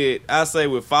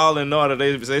with Fallen Order,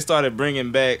 they started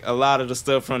bringing back a lot of the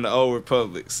stuff from the Old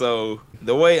Republic. So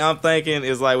the way I'm thinking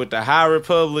is like with the High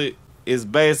Republic, it's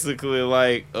basically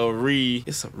like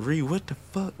what the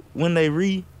fuck? When they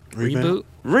Reboot.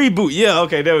 Reboot, yeah,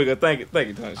 okay, there we go. Thank you,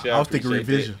 Tony. I was thinking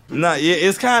revision. No, yeah,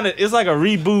 it's like a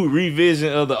reboot,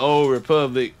 revision of the Old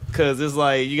Republic, cause it's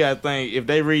like you gotta think if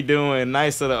they redoing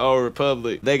Knights of the Old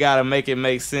Republic, they gotta make it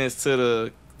make sense to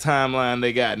the timeline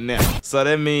they got now. So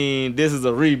that means this is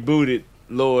a rebooted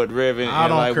Lord Revan. I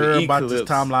don't like care with about this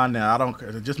Eclipse. timeline now. I don't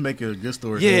care. Just make it a good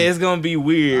story. Yeah, it's gonna be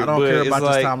weird. I don't but care it's about this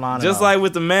like, timeline at just all. like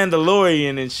with the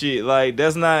Mandalorian and shit. Like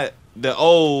that's not the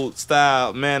old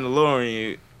style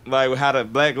Mandalorian. Like how the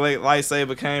black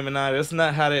lightsaber came and all. That's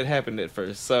not how that happened at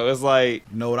first. So it's like,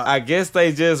 You know what I guess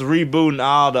they just rebooting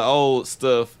all the old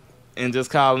stuff and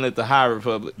just calling it the High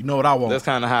Republic. You know what I want? That's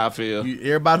kind of how I feel.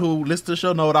 Everybody who listens to the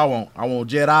show know what I want. I want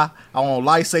Jedi. I want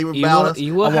lightsaber battles.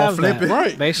 You will I want have flipping. that.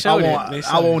 Right. They showed I want, it. They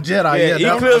I showed want it. Jedi.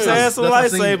 Yeah, Eclipse has some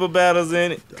that's- that's- lightsaber battles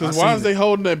in it. because I why seen is they it.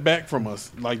 holding that back from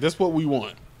us? Like that's what we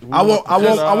want. We I want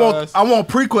Jedis.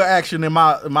 prequel action in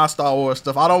my Star Wars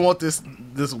stuff. I don't want this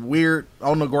weird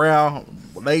on the ground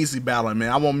lazy battling,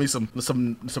 man. I want me some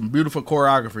beautiful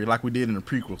choreography like we did in the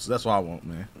prequels. That's what I want,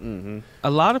 man.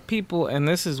 A lot of people, and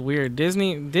this is weird,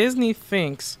 Disney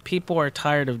thinks people are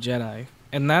tired of Jedi,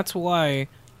 and that's why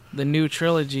the new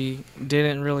trilogy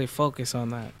didn't really focus on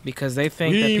that, because they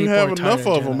think We that didn't people even are have tired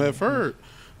enough of them Jedi. at first.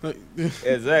 Like,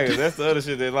 Exactly. That's the other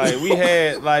shit that like we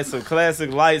had like some classic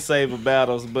lightsaber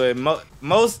battles, but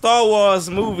most Star Wars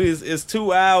movies is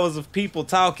 2 hours of people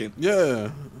talking.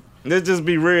 yeah. Let's just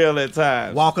be real at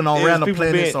times. Walking on It's random people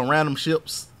planets being- on random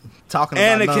ships, talking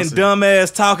about Anakin nonsense.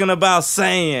 dumbass talking about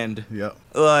sand. Yep.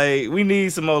 Like we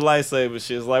need some more lightsaber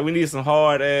shits. Like we need some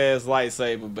hard ass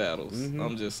lightsaber battles.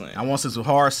 I'm just saying. I want to see some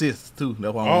hard Sith too.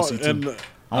 That's what I Oh, want to see too. and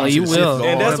I wanna Oh, see you the Sith will. go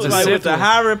And hard. that's the what like Sith with the will-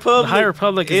 High Republic. the High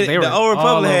Republic is they were the Old all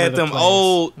Republic over had the them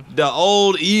place. the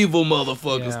old evil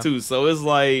motherfuckers Yeah. too. So it's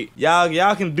like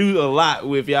y'all can do a lot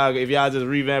with y'all if y'all just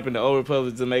revamping the Old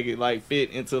Republic to make it like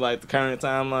fit into like the current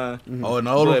timeline. Oh, and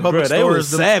the old But, Republic bruh, they were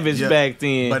stories, them- savage yeah. back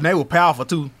then. But they were powerful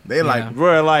too. They like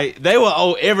Bro, like they were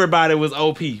everybody was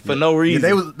OP for no yeah,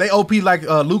 reason. they OP like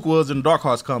Luke was in Dark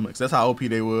Horse comics. That's how OP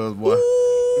they was, boy.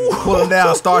 Pulling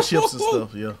down starships and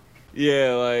stuff. Yeah.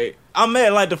 Yeah, like I'm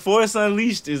mad. Like the Force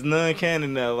Unleashed is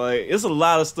non-canon now. Like it's a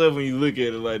lot of stuff when you look at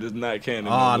it. Like it's not canon.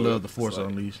 Oh, I no more. love the Force It's like,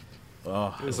 Unleashed.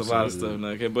 Oh, It's a lot of stuff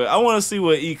not canon. But I want to see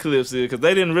what Eclipse is because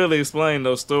they didn't really explain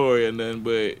no story or nothing.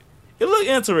 But it looked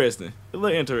interesting.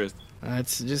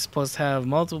 It's just supposed to have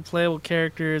multiple playable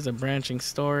characters, a branching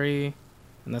story,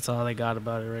 and that's all they got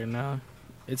about it right now.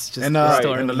 It's just and it's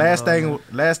still and the early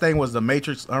last thing was the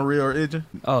Matrix Unreal Engine.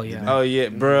 Oh yeah. Oh yeah,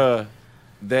 bruh.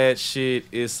 That shit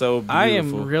is so beautiful. I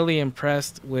am really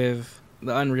impressed with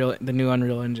the new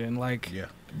Unreal Engine. Like, Yeah.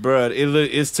 Bruh,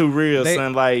 it's too real, They-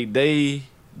 son. Like they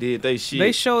did they shit.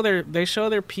 they show their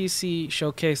PC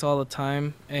showcase all the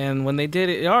time, and when they did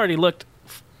it, it already looked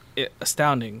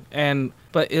astounding.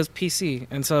 But it was PC,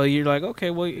 and so you're like, okay,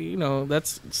 well, you know,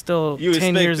 that's still You 10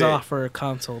 expect years that. off for a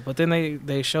console. But then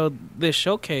they showed this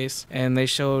showcase, and they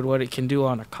showed what it can do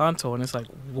on a console, and it's like,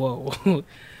 whoa,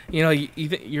 you know,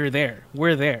 you're there,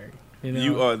 we're there. You know?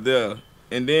 You are there.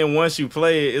 And then once you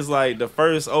play it, it's like the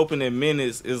first opening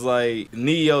minutes is like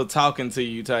Neo talking to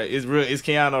you type. It's real. It's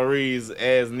Keanu Reeves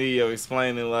as Neo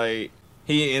explaining like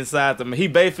he inside the he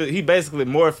basically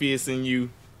Morpheus in you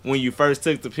when you first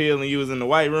took the pill and you was in the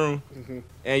white room.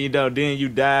 And you know then you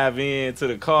dive into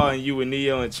the car and you with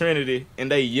Neo and Trinity and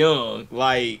they young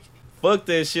like. Fuck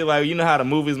that shit. Like, you know how the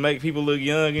movies make people look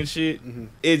young and shit?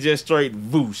 It just straight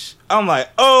whoosh. I'm like,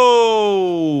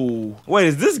 oh, wait,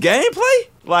 is this gameplay?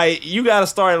 Like, you gotta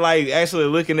start, like, actually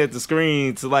looking at the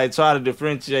screen to, like, try to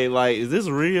differentiate, like, is this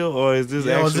real or is this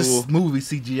Yeah, actual? this movie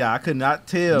CGI. I could not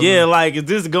tell. Yeah, like, is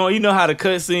this going, you know how the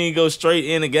cutscene goes straight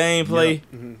into gameplay?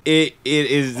 It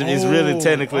is it's really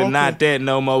technically not that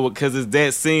no more because it's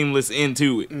that seamless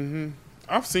into it.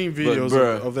 I've seen videos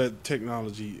bruh. of that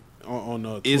technology on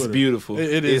Twitter. It's beautiful.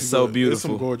 It It's is so good. beautiful. It's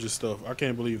some gorgeous stuff. I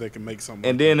can't believe they can make something.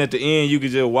 And like then that. at the end, you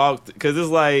could just walk, because it's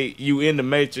like you in the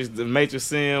Matrix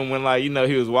scene when, like, you know,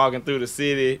 he was walking through the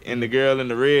city and the girl in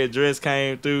the red dress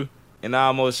came through and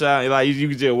almost shot. Like, you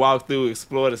could just walk through,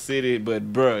 explore the city,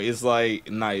 but, bruh, it's, like,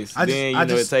 nice.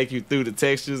 It take you through the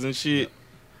textures and shit.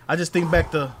 I just think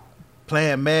back to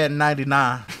playing Madden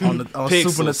 99 on Super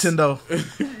Pixels.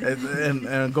 Nintendo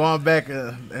and going back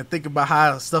and thinking about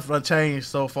how stuff done changed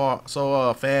so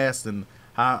fast and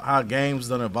how games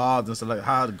done evolved and stuff, like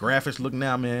how the graphics look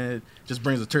now, man. It just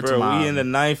brings a tear to Bro, my eye.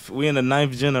 we in the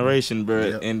ninth generation, bro,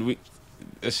 Yep. and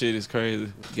That shit is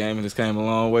crazy. Gaming just came a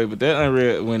long way, but that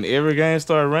Unreal, when every game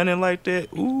started running like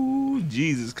that, ooh,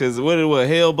 Jesus. Because what it was,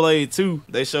 Hellblade 2,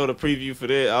 they showed a preview for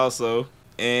that also.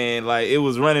 And, like, it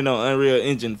was running on Unreal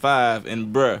Engine 5,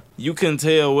 and, bruh, you couldn't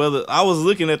tell whether... I was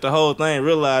looking at the whole thing,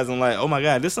 realizing, like, oh, my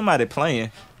God, this somebody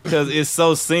playing. Because it's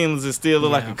so seamless, it still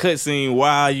look like a cutscene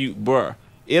while you... Bruh,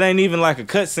 it ain't even like a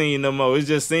cutscene no more. It's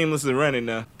just seamlessly running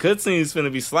now. Cutscene's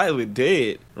finna be slightly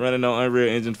dead running on Unreal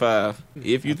Engine 5,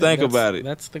 if you think about it.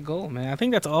 That's the goal, man. I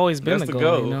think that's always been the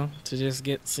goal, you know, to just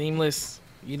get seamless...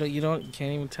 You can't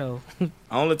even tell.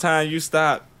 Only time you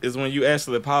stop is when you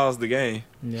actually pause the game.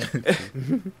 Yeah.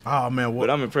 Oh man, but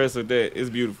I'm impressed with that.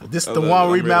 It's beautiful. This is the one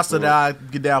remaster that I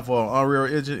get down for Unreal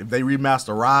Engine. If they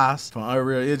remaster Rise from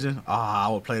Unreal Engine, I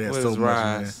would play that so much,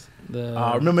 Rise?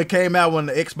 Man. Remember it came out when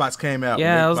the Xbox came out.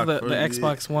 Yeah, it was the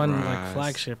Xbox One like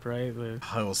flagship, right? It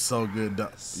was so good.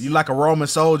 You like a Roman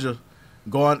soldier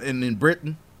going in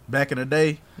Britain back in the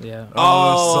day. Yeah.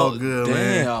 Oh, so good,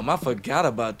 damn, man. I forgot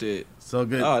about that. So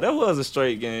good. Oh, that was a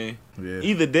straight game. Yeah.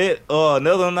 Either that or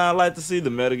another one I'd like to see, the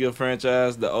Metal Gear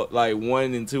franchise, the like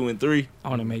 1 and 2 and 3. I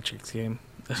want a Matrix game.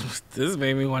 This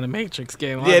made me want a Matrix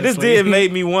game. Honestly. Yeah, this did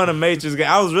make me want a Matrix game.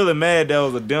 I was really mad that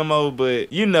was a demo,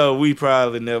 but you know we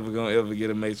probably never gonna ever get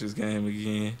a Matrix game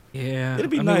again. Yeah, it'll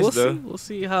be nice though. We'll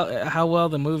see how well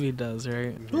the movie does,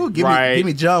 right? Ooh, give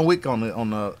me John Wick on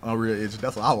the Unreal Engine.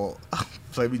 That's what I want.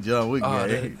 Play me John Wick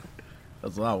game.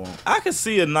 That's what I want. I could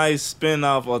see a nice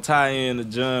spin-off or tie-in to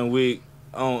John Wick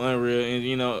on Unreal, and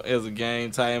you know, as a game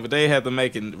tie-in, but they have to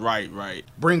make it right.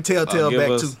 Bring Telltale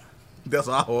back too. That's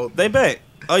what I want. They back.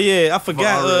 Oh yeah, I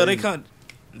forgot.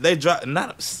 They dropped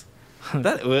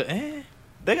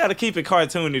They got to keep it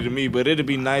cartoony to me, but it'd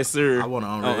be nicer. I want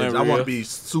to Unreal. I want to be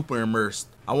super immersed.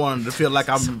 I want to feel like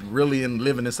I'm really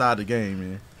living inside the game,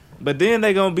 man. But then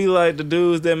they gonna be like the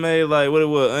dudes that made like what it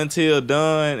was Until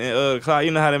Dawn and Cloud. You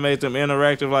know how they made them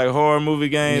interactive like horror movie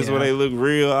games where they look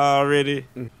real already.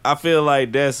 I feel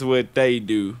like that's what they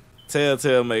do.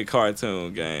 Telltale make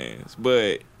cartoon games,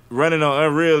 but running on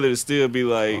Unreal it'd still be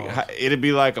like it'd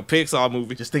be like a Pixar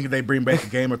movie. Just thinking they bring back the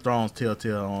Game of Thrones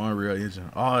Telltale on Unreal Engine.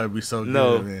 Oh, it'd be so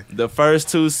good, man. The first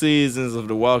 2 seasons of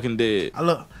The Walking Dead. I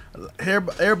love.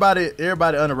 Everybody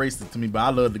underrated it to me, but I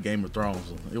love the Game of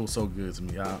Thrones. It was so good to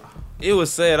me. It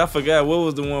was sad. I forgot what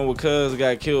was the one where Cuz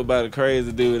got killed by the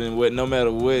crazy dude, and no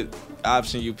matter what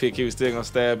option you pick, he was still gonna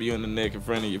stab you in the neck in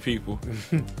front of your people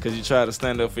because you tried to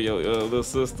stand up for your little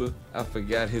sister. I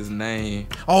forgot his name.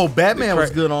 Oh, Batman was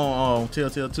good on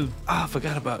Telltale too. I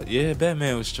forgot about it. Yeah,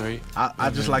 Batman was straight. I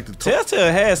just like the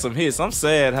Telltale had some hits. I'm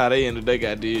sad how they ended. They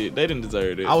didn't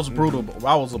deserve it. I was brutal.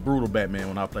 I was a brutal Batman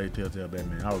when I played Telltale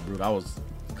Batman. I was brutal. I was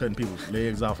cutting people's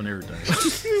legs off and everything.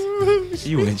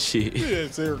 You ain't shit. Yeah,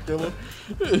 serial killer.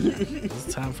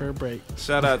 It's time for a break.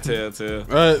 Shout out Telltale. All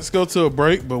right, let's go to a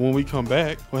break, but when we come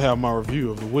back, we'll have my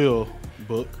review of the Will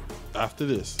book after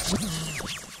this.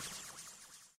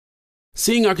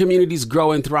 Seeing our communities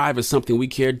grow and thrive is something we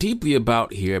care deeply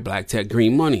about here at Black Tech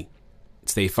Green Money.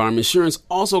 State Farm Insurance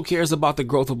also cares about the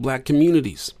growth of Black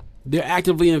communities. They're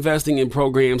actively investing in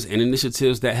programs and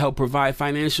initiatives that help provide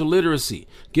financial literacy,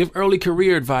 give early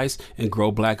career advice, and grow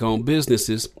Black-owned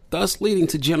businesses, thus leading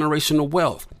to generational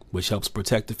wealth, which helps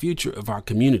protect the future of our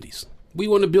communities. We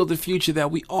want to build a future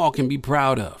that we all can be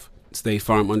proud of. State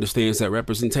Farm understands that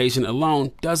representation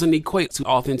alone doesn't equate to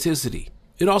authenticity.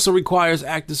 It also requires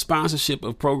active sponsorship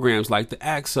of programs like the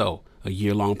AXO, a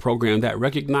year-long program that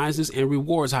recognizes and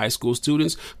rewards high school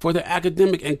students for their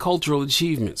academic and cultural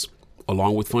achievements,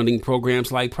 along with funding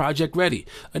programs like Project Ready,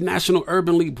 a National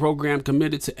Urban League program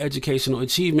committed to educational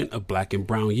achievement of Black and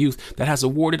brown youth that has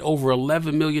awarded over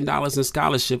 $11 million in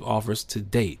scholarship offers to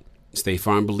date. State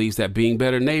Farm believes that being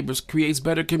better neighbors creates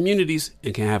better communities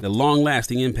and can have a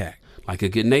long-lasting impact. Like a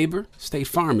good neighbor, State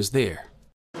Farm is there.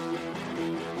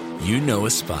 You know a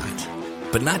spot,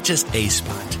 but not just a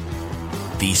spot,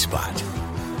 the spot.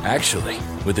 Actually,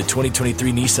 with the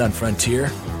 2023 Nissan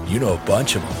Frontier, you know a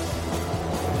bunch of them.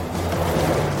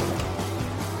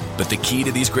 But the key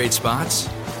to these great spots?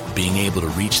 Being able to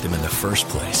reach them in the first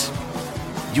place.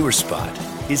 Your spot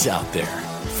is out there.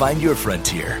 Find your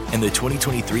Frontier in the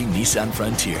 2023 Nissan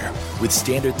Frontier with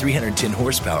standard 310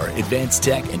 horsepower, advanced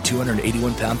tech, and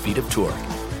 281 pound-feet of torque.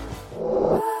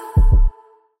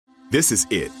 This is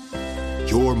it.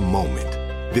 Your moment.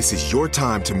 This is your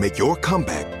time to make your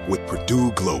comeback with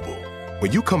Purdue Global.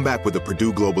 When you come back with a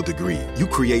Purdue Global degree, you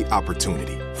create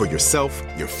opportunity for yourself,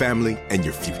 your family, and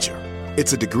your future.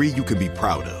 It's a degree you can be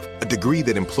proud of, a degree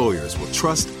that employers will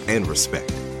trust and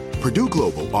respect. Purdue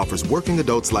Global offers working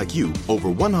adults like you over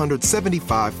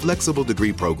 175 flexible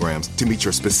degree programs to meet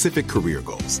your specific career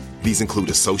goals. These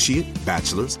include associate,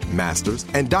 bachelor's, master's,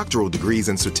 and doctoral degrees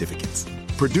and certificates.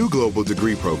 Purdue Global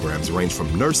degree programs range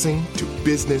from nursing to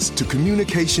business to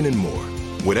communication and more.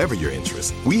 Whatever your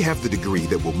interest, we have the degree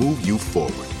that will move you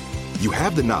forward. You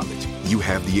have the knowledge, you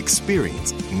have the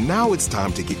experience. Now it's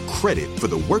time to get credit for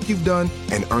the work you've done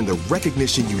and earn the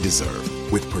recognition you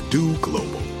deserve with Purdue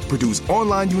Global, Purdue's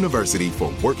online university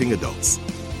for working adults.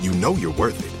 You know you're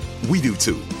worth it. We do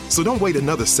too. So don't wait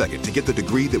another second to get the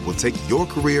degree that will take your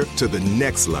career to the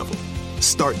next level.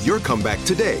 Start your comeback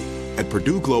today at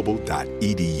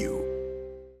purdueglobal.edu.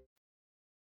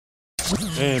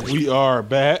 And we are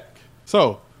back.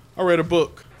 So, I read a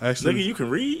book. Actually, Nigga, you can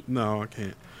read? No, I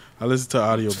can't. I listened to an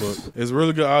audiobook. It's a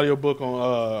really good audiobook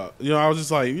on I was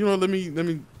just like, let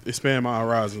me expand my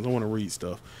horizons. I want to read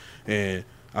stuff. And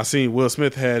I seen Will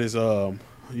Smith had his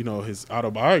his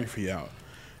autobiography out.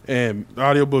 And the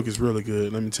audiobook is really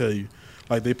good, let me tell you.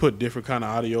 Like, they put different kind of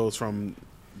audios from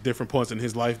different points in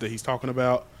his life that he's talking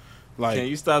about. Like, can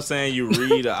you stop saying you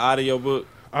read an audiobook?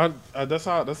 That's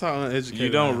how uneducated you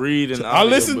don't read an audiobook. I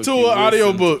listened to an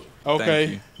audiobook.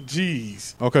 Okay.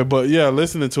 Jeez. Okay, but yeah,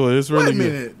 listening to it, it's really Wait a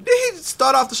minute. Did he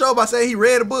start off the show by saying he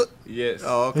read a book? Yes.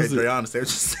 Oh, okay, Dre, I understand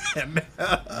what you're saying.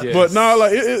 Yes. But no,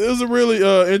 like it was a really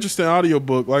interesting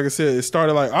audiobook. Like I said, it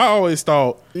started like I always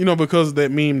thought, because of that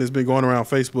meme that's been going around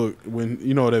Facebook when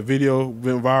that video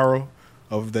went viral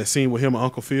of that scene with him and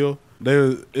Uncle Phil.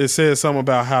 It says something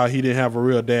about how he didn't have a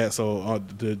real dad, so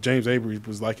the James Avery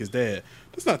was like his dad.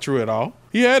 That's not true at all.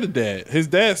 He had a dad. His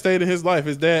dad stayed in his life.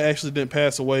 His dad actually didn't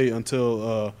pass away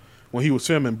until when he was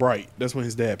filming Bright. That's when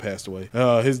his dad passed away.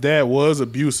 His dad was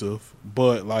abusive,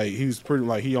 but like he was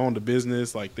pretty he owned a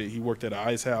business. Like he worked at an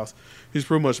ice house. He's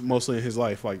pretty much mostly in his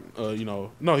life. Like he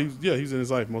was in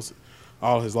his life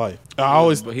all his life.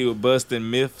 But he was busting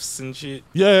myths and shit.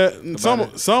 Yeah, some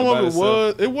of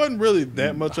it wasn't really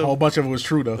that much. A whole bunch of it was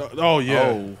true though. Oh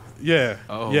yeah,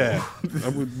 yeah.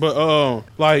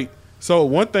 But so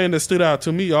one thing that stood out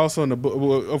to me also in the book,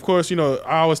 well, of course, I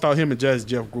always thought him and Jazzy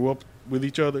Jeff grew up with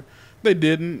each other. They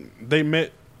didn't. They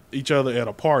met each other at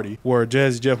a party where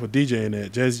Jazzy Jeff was DJing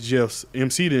at. Jazzy Jeff's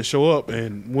MC didn't show up,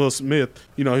 and Will Smith,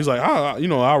 he's like,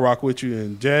 I'll rock with you.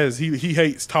 And Jazz, he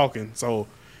hates talking, so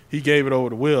he gave it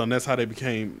over to Will, and that's how they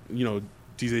became, DJ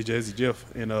Jazzy Jeff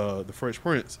and the Fresh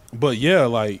Prince. But yeah,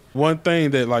 like one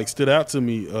thing that stood out to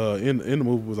me in the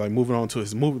movie was moving on to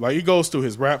his movie. Like he goes through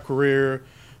his rap career,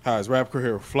 how his rap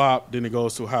career flopped, then it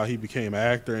goes to how he became an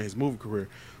actor in his movie career.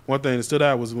 One thing that stood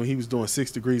out was when he was doing 6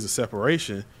 Degrees of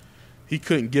Separation, he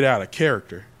couldn't get out of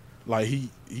character. Like he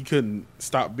couldn't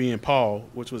stop being Paul,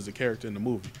 which was the character in the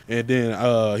movie. And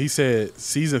then he said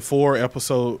season 4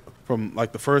 episode from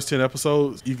the first 10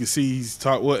 episodes, you can see he's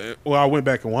talk. Well, I went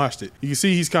back and watched it. You can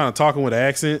see he's kind of talking with an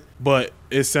accent, but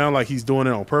it sounds like he's doing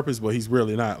it on purpose, but he's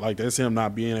really not. Like that's him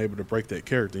not being able to break that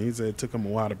character. He said it took him a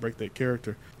while to break that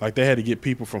character. Like they had to get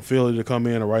people from Philly to come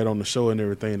in and write on the show and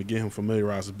everything to get him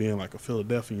familiarized with being like a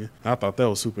Philadelphian. I thought that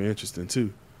was super interesting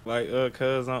too. Like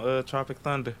cuz on Tropic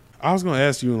Thunder. I was gonna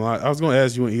ask you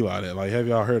and Eli that. Like, have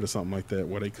y'all heard of something like that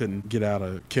where they couldn't get out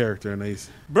of character and they?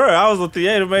 Bro, I was a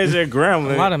theater major at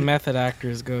Grambling. A lot of method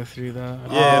actors go through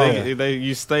that. Yeah,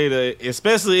 you stay there,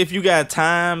 especially if you got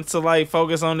time to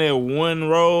focus on that one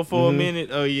role for a minute.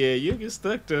 Oh yeah, you get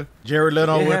stuck to. Jared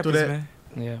Leto went through that. Man.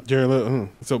 Yeah, Jared Leto.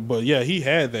 So, but yeah, he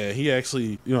had that. He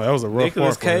actually, that was a rough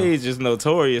Nicolas part for him. Cage is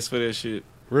notorious for that shit.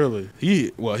 Really?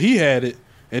 He had it.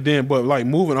 And then, but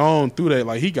moving on through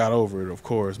that, he got over it, of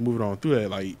course. Moving on through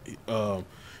that,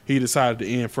 he decided to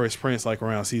end Fresh Prince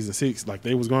around season 6.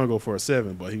 They was going to go for a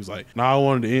 7, but he was like, I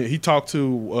wanted to end. He talked to,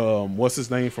 what's his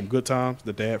name from Good Times,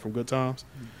 the dad from Good Times.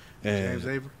 And James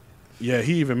Avery. Yeah,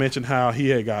 he even mentioned how he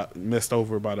had got messed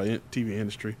over by the TV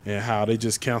industry and how they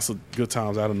just canceled Good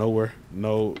Times out of nowhere,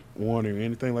 no warning or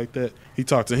anything like that. He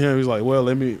talked to him. He's like, well,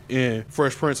 let me end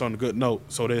Fresh Prince on a good note.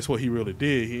 So that's what he really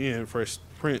did. He ended Fresh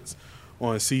Prince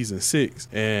on season 6,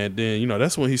 and then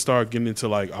that's when he started getting into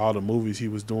all the movies he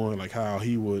was doing, how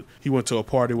he went to a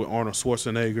party with Arnold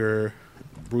Schwarzenegger,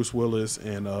 Bruce Willis,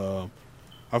 and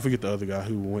I forget the other guy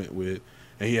who went with,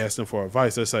 and he asked him for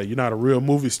advice. They say you're not a real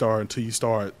movie star until you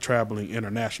start traveling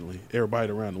internationally.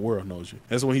 Everybody around the world knows you.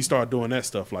 That's when he started doing that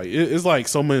stuff.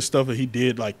 It's so much stuff that he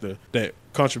did that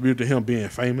contributed to him being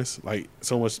famous.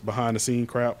 So much behind the scene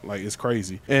crap. It's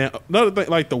crazy. And another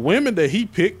thing, the women that he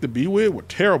picked to be with were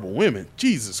terrible women.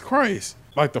 Jesus Christ.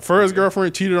 The first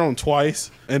girlfriend cheated on him twice,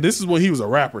 and this is when he was a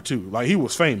rapper too. He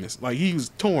was famous. He was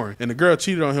touring, and the girl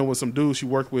cheated on him with some dude she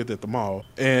worked with at the mall.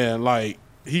 And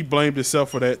he blamed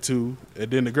himself for that too.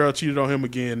 And then the girl cheated on him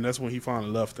again. And that's when he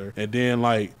finally left her. And then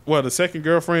the second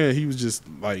girlfriend, he was just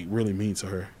really mean to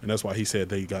her, and that's why he said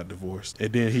they got divorced.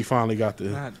 And then he finally got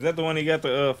Is that the one he got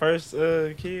the first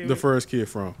kid? the first kid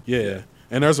from. Yeah.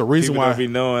 And there's a reason People why don't be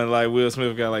knowing Will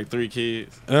Smith got 3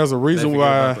 kids. And there's a reason They forget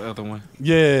why about the other one.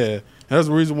 Yeah. That's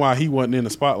the reason why he wasn't in the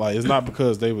spotlight. It's not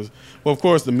because they was of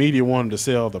course the media wanted to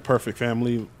sell the perfect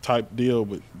family type deal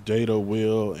with Jada,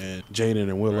 Will, and Jaden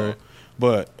and Willow. Right.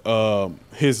 But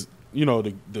his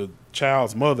the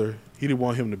child's mother, he didn't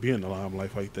want him to be in the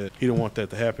limelight like that. He didn't want that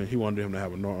to happen. He wanted him to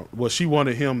have she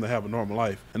wanted him to have a normal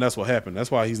life, and that's what happened.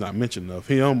 That's why he's not mentioned enough.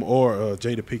 Him or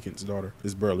Jada Pinkett's daughter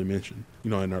is barely mentioned,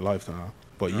 in their lifetime.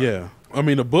 But yeah, I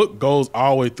mean, the book goes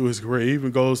all the way through his career. It even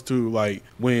goes to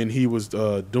when he was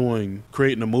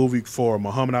creating a movie for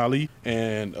Muhammad Ali,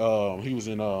 and he was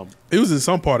in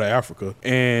some part of Africa,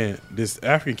 and this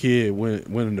African kid went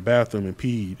in the bathroom and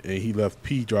peed, and he left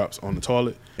pee drops on the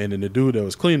toilet, and then the dude that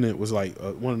was cleaning it was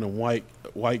one of them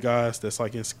white guys that's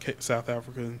in South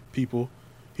African people.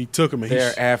 He took him and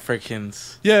they're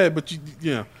Africans. Yeah, but he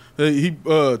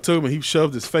took him and he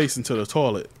shoved his face into the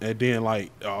toilet, and then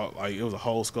it was a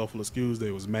whole scuffle of excuse.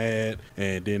 They was mad,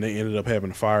 and then they ended up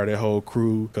having to fire their whole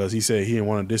crew because he said he didn't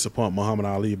want to disappoint Muhammad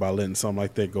Ali by letting something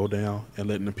like that go down and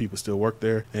letting the people still work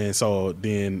there. And so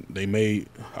then they made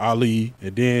Ali,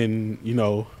 and then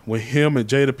when him and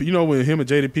Jada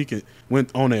Pinkett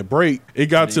went on that break, it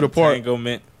got to the part.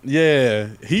 Entanglement. Yeah,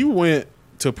 he went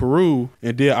to Peru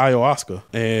and did ayahuasca,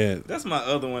 and that's my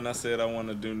other one I said I want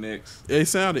to do next. It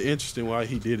sounded interesting why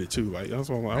he did it too. That's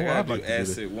what I gotta do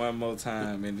acid one more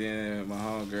time, and then my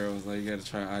homegirl was like, "You gotta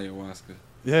try ayahuasca."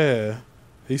 Yeah,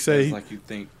 he said you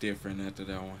think different after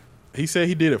that one. He said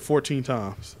he did it 14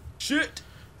 times. Shit.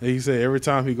 And he said every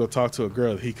time he go talk to a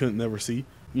girl he couldn't never see,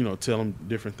 tell him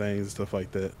different things and stuff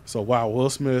like that. So while Will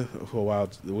Smith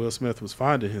was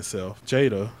finding himself,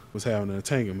 Jada was having an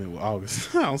entanglement with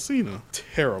August Alsina.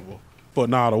 Terrible. But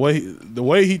the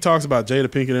way he talks about Jada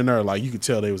Pinkett in there, you could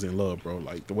tell they was in love, bro.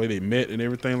 The way they met and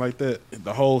everything like that,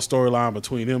 the whole storyline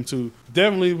between them two.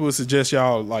 Definitely would suggest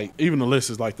y'all, even the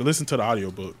listeners, to listen to the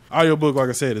audiobook. Audiobook, like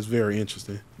I said, is very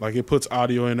interesting. It puts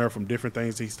audio in there from different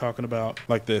things he's talking about.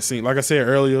 That scene, like I said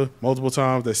earlier, multiple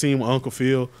times, that scene with Uncle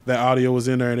Phil, that audio was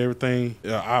in there and everything.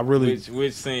 I really...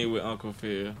 Which scene with Uncle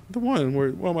Phil? The one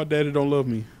where my daddy don't love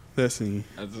me. That scene.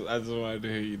 I just wanted to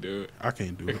hear you do it. I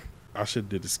can't do it. I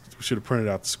should have printed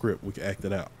out the script. We could act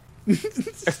it out.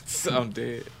 So I'm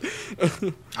dead.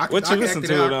 What you listen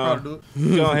to it on?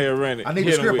 Go ahead and run it. I need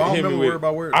the script. I don't remember word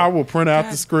by word. I will print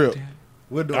out the script.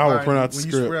 We'll do. I will print out the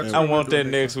script. I want that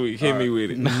next week. Hit me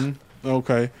with it. Mm-hmm.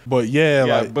 Okay, but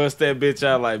yeah, bust that bitch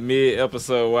out mid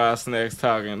episode while Snacks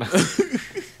talking.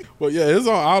 Well, yeah, it's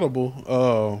on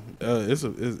Audible.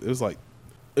 It was like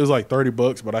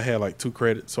 $30, but I had 2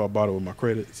 credits, so I bought it with my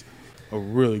credits. A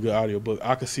really good audiobook.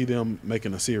 I could see them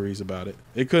making a series about it.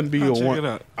 It couldn't be check it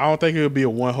out. I don't think it would be a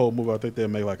one whole movie. I think they'd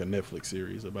make a Netflix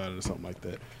series about it or something like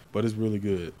that. But it's really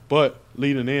good. But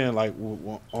leading in,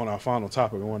 on our final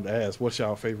topic, I wanted to ask, what's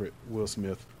y'all favorite Will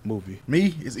Smith movie?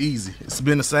 Me, it's easy. It's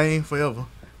been the same forever.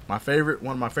 One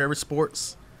of my favorite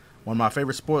sports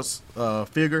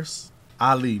figures,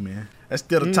 Ali, man. That's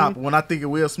still the top. When I think of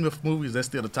Will Smith movies, that's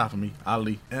still the top of me,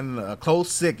 Ali. And a close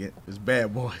second is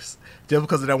Bad Boys. Just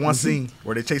because of that one scene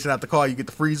where they chasing out the car, you get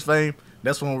the freeze fame.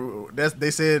 They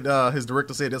said his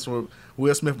director said that's when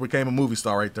Will Smith became a movie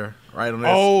star right there, right on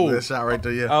that shot right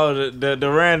there. Yeah. Oh, the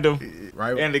random,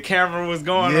 right? And the camera was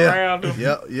going around him.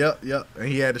 Yep. And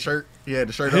he had the shirt. He had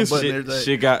the shirt up button and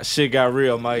everything. Shit got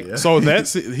real, Mike. Yeah. So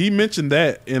he mentioned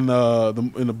that in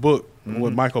the book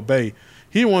with Michael Bay.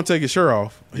 He didn't want to take his shirt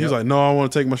off. He was like, "No, I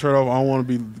want to take my shirt off. I don't want to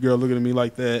be the girl looking at me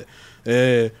like that."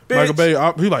 Michael Bay,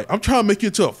 I'm trying to make you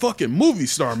into a fucking movie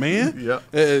star, man. Yeah.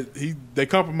 They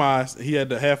compromised. He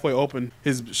had to halfway open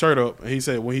his shirt up, and he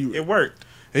said it worked.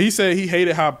 He said he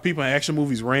hated how people in action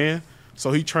movies ran.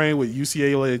 So he trained with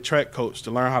UCLA track coach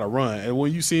to learn how to run. And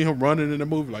when you see him running in the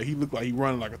movie, he looked like he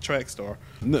running like a track star.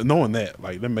 Knowing that,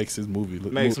 that makes his movie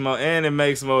look make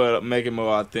it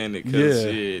more authentic. Cause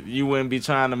shit, you wouldn't be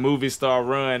trying to movie star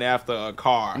run after a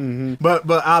car. Mm-hmm.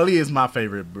 But Ali is my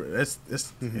favorite. It's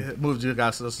movie just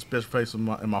got such a special place in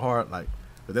my heart.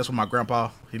 That's what my grandpa,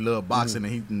 he loved boxing,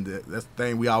 and that's the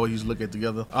thing we always used to look at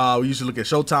together. We used to look at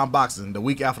Showtime boxing. The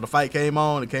week after the fight came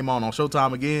on, it came on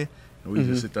Showtime again. And we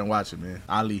just sit there and watch it, man.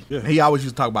 Ali. Yeah. He always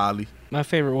used to talk about Ali. My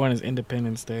favorite one is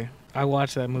Independence Day. I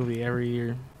watch that movie every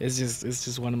year. It's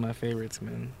just one of my favorites,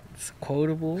 man. It's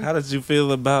quotable. How did you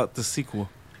feel about the sequel?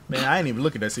 Man, I ain't even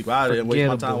look at that sequel. I didn't waste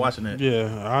my time watching that.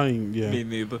 Yeah, I ain't. Yeah, me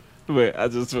neither. But I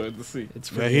just wanted to see.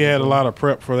 He had a lot of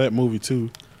prep for that movie too.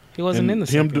 He wasn't in the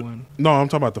second one. No, I'm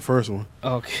talking about the first one.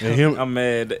 Okay. And him, I'm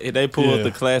mad. They pulled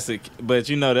the classic, but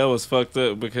you know that was fucked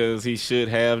up because he should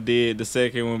have did the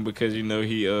second one because you know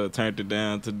he turned it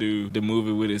down to do the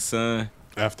movie with his son.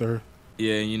 after.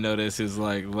 Yeah, and you know that's his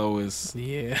like lowest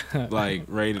like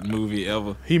rated movie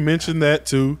ever. He mentioned that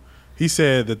too. He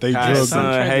said that they His drugged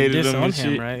son hated him and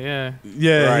him, shit. right? Yeah.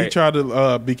 Yeah, Right. he tried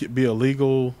to be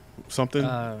illegal something.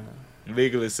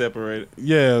 Legally separated.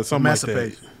 Yeah, something like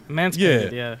Emancipate. that.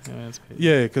 Emancipated, yeah. Emancipated.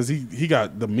 Yeah, because he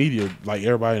got the media, like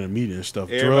everybody in the media and stuff,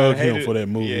 Everybody drugged him hated- for that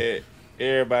movie. Yeah,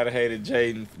 everybody hated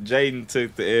Jaden. Jaden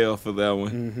took the L for that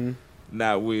one. Mm-hmm.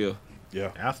 Not Will.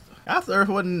 Yeah. After Earth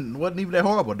wasn't even that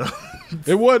horrible though.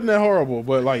 It wasn't that horrible,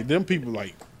 but like them people,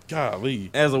 like,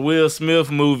 golly. As a Will Smith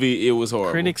movie, it was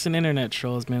horrible. Critics and internet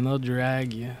trolls, man, they'll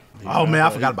drag you. Oh man, I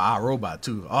forgot about iRobot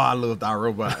too. Oh, I loved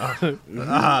iRobot.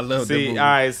 I loved that movie. All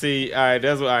right,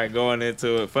 that's what going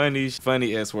into it.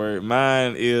 Funny S word.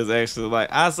 Mine is actually like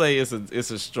I say it's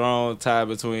a strong tie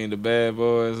between the Bad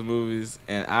Boys movies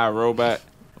and iRobot.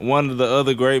 One of the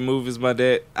other great movies, my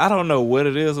dad. I don't know what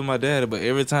it is with my dad, but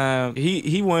every time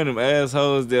he one of them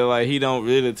assholes that like he don't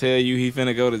really tell you he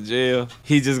finna go to jail.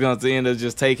 He just gonna end up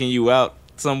just taking you out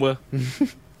somewhere.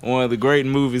 One of the great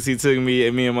movies he took me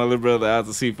and my little brother out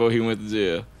to see before he went to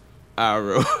jail.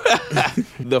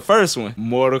 The first one,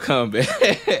 Mortal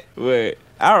Kombat. But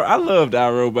I loved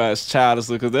iRobot's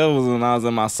childishly because that was when I was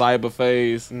in my cyber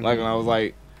phase. Mm-hmm. Like when I was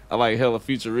like, I like hella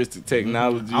futuristic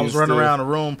technology. I was and running stuff. around the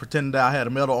room pretending that I had a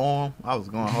metal arm. I was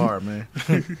going hard, man.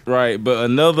 Right, but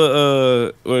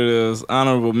another what it is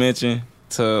honorable mention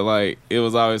to like it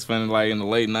was always funny like in the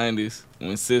late 90s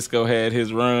when Cisco had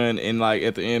his run and like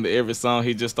at the end of every song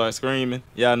he just started screaming.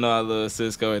 Y'all know I love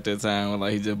Cisco at that time when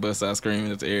like he just busts out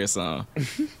screaming at the every song.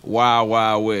 Wild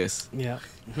Wild West. Yeah.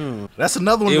 That's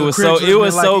another one. It the was critics so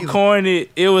didn't like either. corny.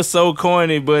 It was so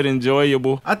corny but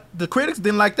enjoyable. The critics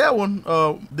didn't like that one.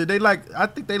 Did they like? I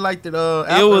think they liked it.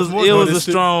 It was more. a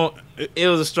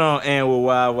strong and with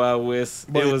Wild Wild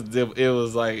West. But it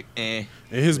was like eh.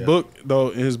 In his book,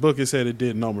 it said it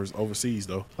did numbers overseas,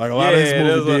 though. Like, a lot of his Yeah,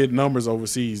 movies that's did numbers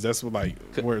overseas. That's what, like,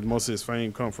 where most of his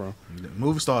fame come from.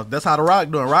 Movie stars. That's how The Rock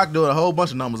doing. Rock doing a whole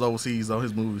bunch of numbers overseas on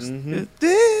his movies.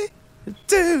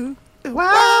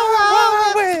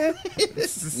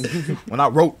 When I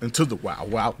wrote Into the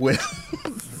Wild Wild West.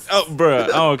 Oh, bruh, I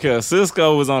don't care.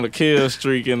 Cisco was on a kill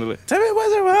streak in the. Tell me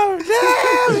what's wrong with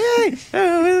me.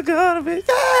 It's gonna be.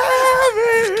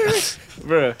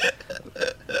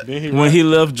 Bruh. When he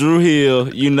left Drew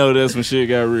Hill, you know that's when shit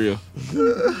got real.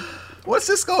 What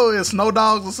Cisco is? Snow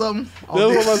Dogs or something? That's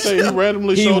what I'm saying. He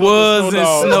randomly He showed was up in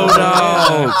at Snow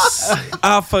Dogs.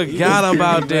 I forgot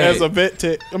about that. As a vet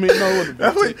tech. I mean, no.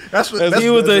 That's He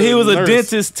was a nurse.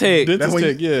 dentist tech. Dentist when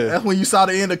tech, yeah. That's when you saw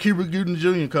the end of Cuba Gooding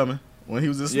Jr. coming. When he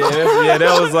was in Snow.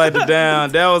 That was like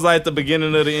that was like the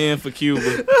beginning of the end for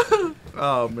Cuba.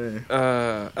 Oh man.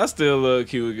 I still love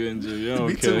Cuba Gooding Jr. I don't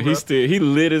Me care. too, bro. He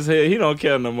lit his head. He don't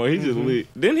care no more. He just lit.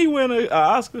 Didn't he win an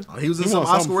Oscar? He was in He some won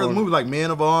something Oscar-worthy for it. movie like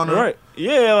Man of Honor. Right.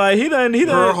 Yeah, like he done.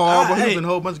 Pearl Harbor. He was Hey, in a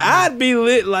whole bunch of I'd be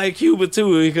lit like Cuba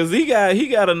too because he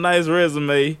got a nice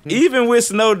resume. Even with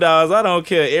Snow Dogs, I don't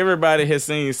care. Everybody has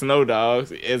seen Snow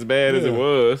Dogs as bad as it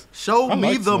was. Show I me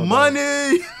like the Snow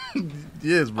money.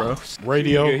 Yes, bro.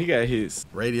 Radio. He got hits.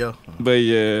 Radio. But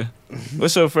yeah,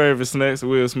 what's your favorite Snacks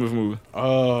Will Smith movie?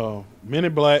 Men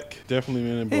in Black. Definitely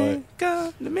Men in Black.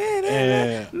 Come the Men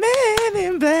And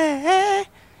in Black.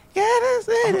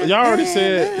 y'all already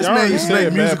said. This Y'all man already used to make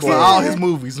said music Bad for Boys. all his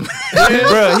movies.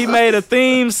 Bro, he made a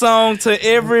theme song to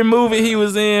every movie he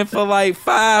was in for like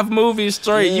 5 movies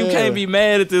straight. You Yeah. can't be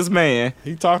mad at this man.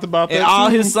 He talked about that And all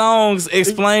too. his songs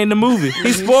explain the movie.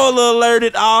 He spoiler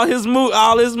alerted all his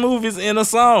movies in a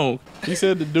song. He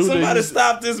said the dude Somebody that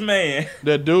stop this man.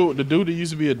 the dude that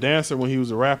used to be a dancer when he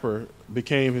was a rapper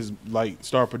became his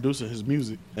started producing his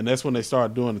music, and that's when they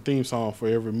started doing the theme song for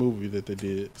every movie that they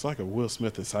did. It's like a Will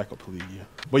Smith encyclopedia.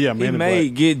 But yeah, He Man in made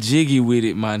Black Get Jiggy with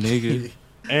it, my nigga.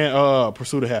 and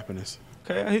Pursuit of Happiness.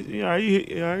 Okay,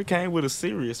 he came with a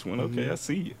serious one. Okay, I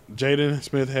see you. Jaden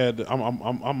Smith had.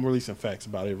 I'm releasing facts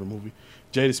about every movie.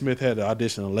 Jaden Smith had to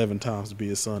audition 11 times to be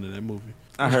his son in that movie.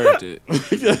 I heard that.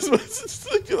 That's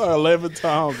like 11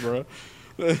 times, bro.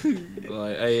 Like,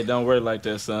 hey, it don't work like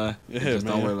that, son. It Yeah, just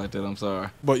don't man. work like that. I'm sorry.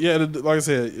 But yeah, like I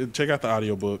said, check out the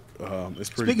audiobook. It's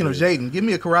pretty. Speaking of good. Jaden, give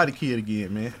me a Karate Kid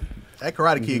again, man. That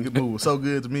Karate Kid movie was so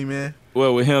good to me, man.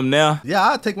 Well, with him now, Yeah,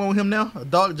 I'll take one with him now. A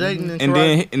Dark Jaden and and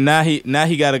Karate. then now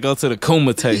he got to go to the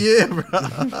Kumite. Yeah,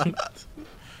 bro.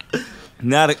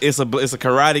 Now it's a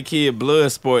Karate Kid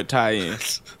blood sport tie-in.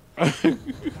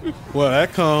 Well,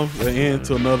 that comes the end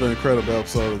to another incredible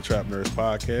episode of the Trap Nerds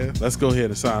Podcast. Let's go ahead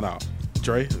and sign out.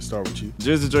 Dre, let's start with you.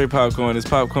 Drizzy Dre Popcorn is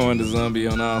Popcorn the Zombie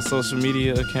on all social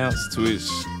media accounts, Twitch,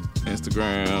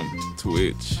 Instagram,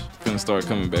 Twitch. Gonna start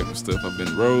coming back with stuff. I've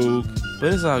been rogue,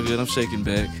 but it's all good. I'm shaking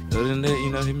back. Other than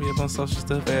that, hit me up on social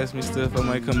stuff, ask me stuff. I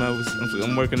might come out with.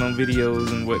 I'm working on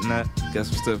videos and whatnot. Got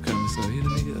some stuff coming, so hit a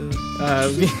nigga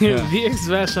up. VX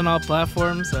Bash on all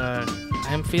platforms.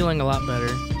 I'm feeling a lot better.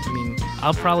 I mean,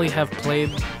 I'll probably have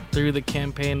played through the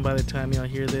campaign by the time y'all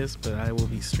hear this, but I will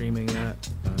be streaming that.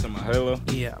 To my Halo?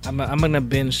 Yeah, I'm gonna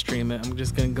binge stream it. I'm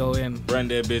just gonna go in, run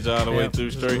that bitch all the way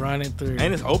through straight. Run it through.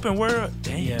 Ain't it's open world?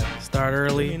 Damn. Yeah, start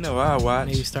early. I'll watch.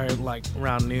 Maybe start like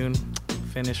around noon,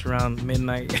 finish around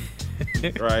midnight.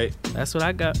 Right. That's what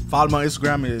I got. Follow me on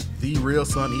Instagram is The Real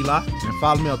Son Eli, and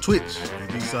follow me on Twitch,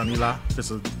 The Son Eli. Just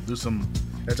to do some,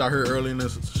 as y'all heard early in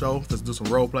this show, just do some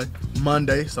role play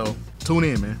Monday. So tune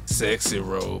in, man. Sexy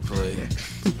role play.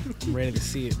 I'm ready to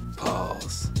see it.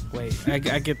 Pause. Wait, I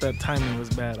get that timing was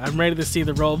bad. I'm ready to see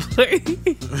the role play.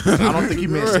 I don't think he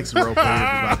meant sexy role play.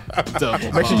 Everybody.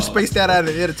 Double. Make sure you space that out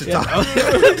and edit the top.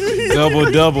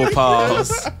 Double pause.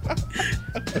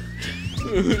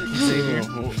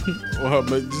 Well,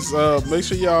 just make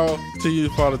sure y'all continue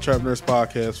to follow the Trap Nurse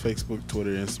Podcast, Facebook,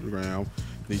 Twitter, Instagram,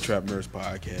 the Trap Nurse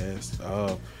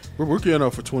Podcast. We're gearing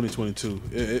up for 2022.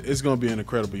 It's going to be an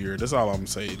incredible year. That's all I'm going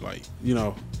to say. Like,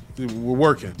 we're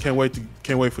working. Can't wait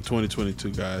for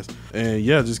 2022, guys. And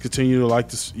yeah, just continue to like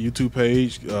this YouTube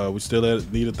page. We still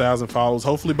need 1,000 followers.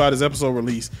 Hopefully by this episode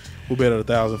release, we'll be at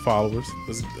 1,000 followers.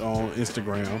 That's on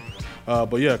Instagram.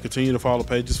 But yeah, continue to follow the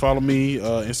page. Just follow me,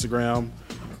 Instagram,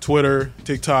 Twitter,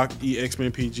 TikTok,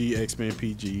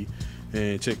 Xmanpg,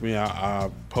 and check me out.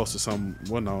 I posted some.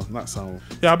 Well, no, not some.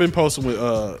 Yeah, I've been posting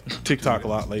with TikTok a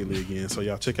lot lately again. So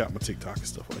y'all check out my TikTok and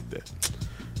stuff like that.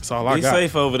 That's all I got. Be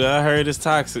safe over there. I heard it's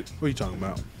toxic. What are you talking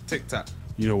about? TikTok.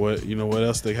 You know what? You know what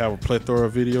else they have a plethora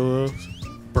of video of?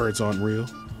 Birds Aren't Real.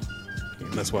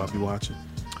 And that's why I'll be watching.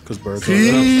 Because birds are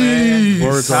real.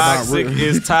 Birds are not real. Toxic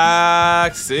is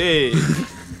toxic.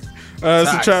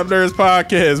 It's the Trap Nurse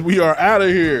Podcast. We are out of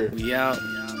here. We out.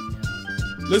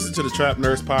 Listen to the Trap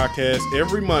Nurse Podcast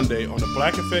every Monday on the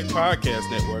Black Effect Podcast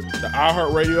Network, the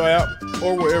iHeartRadio app,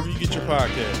 or wherever you get your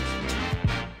podcasts.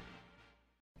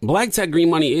 Black Tech Green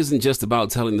Money isn't just about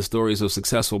telling the stories of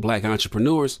successful black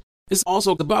entrepreneurs. It's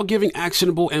also about giving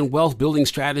actionable and wealth-building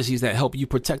strategies that help you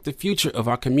protect the future of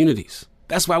our communities.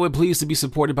 That's why we're pleased to be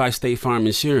supported by State Farm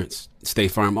Insurance.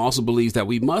 State Farm also believes that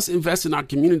we must invest in our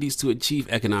communities to achieve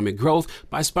economic growth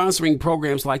by sponsoring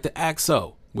programs like the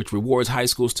ACT-SO, which rewards high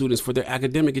school students for their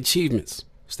academic achievements.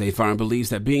 State Farm believes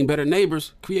that being better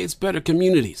neighbors creates better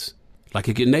communities. Like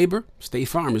a good neighbor, State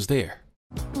Farm is there.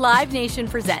 Live Nation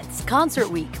presents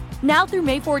Concert Week. Now through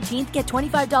May 14th, get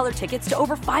 $25 tickets to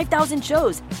over 5,000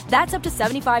 shows. That's up to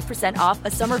 75% off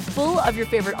a summer full of your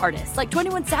favorite artists like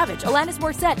 21 Savage, Alanis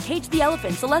Morissette, Cage the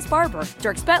Elephant, Celeste Barber,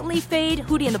 Dierks Bentley, Fade,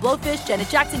 Hootie and the Blowfish, Janet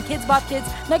Jackson, Kids Bop Kids,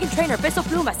 Meghan Trainor, Bissell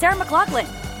Pluma, Sarah McLachlan.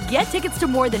 Get tickets to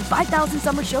more than 5,000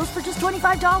 summer shows for just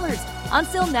 $25. On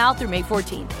sale now through May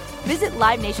 14th. Visit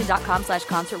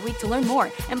livenation.com/concertweek to learn more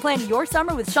and plan your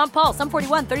summer with Sean Paul, Sum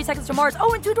 41, 30 Seconds to Mars,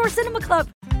 and Two Door Cinema Club.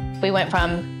 We went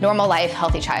from normal life,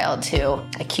 healthy child to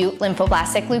acute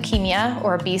lymphoblastic leukemia,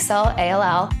 or B-cell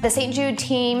ALL. The St. Jude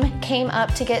team came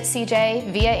up to get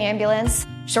CJ via ambulance.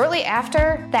 Shortly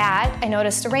after that, I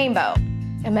noticed a rainbow.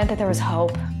 It meant that there was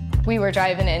hope. We were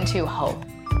driving into hope.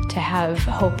 To have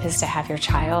hope is to have your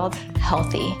child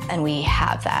healthy, and we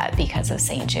have that because of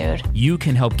St. Jude. You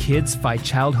can help kids fight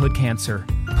childhood cancer.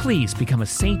 Please become a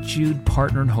St. Jude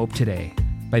Partner in Hope today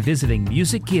by visiting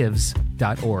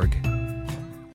musicgives.org.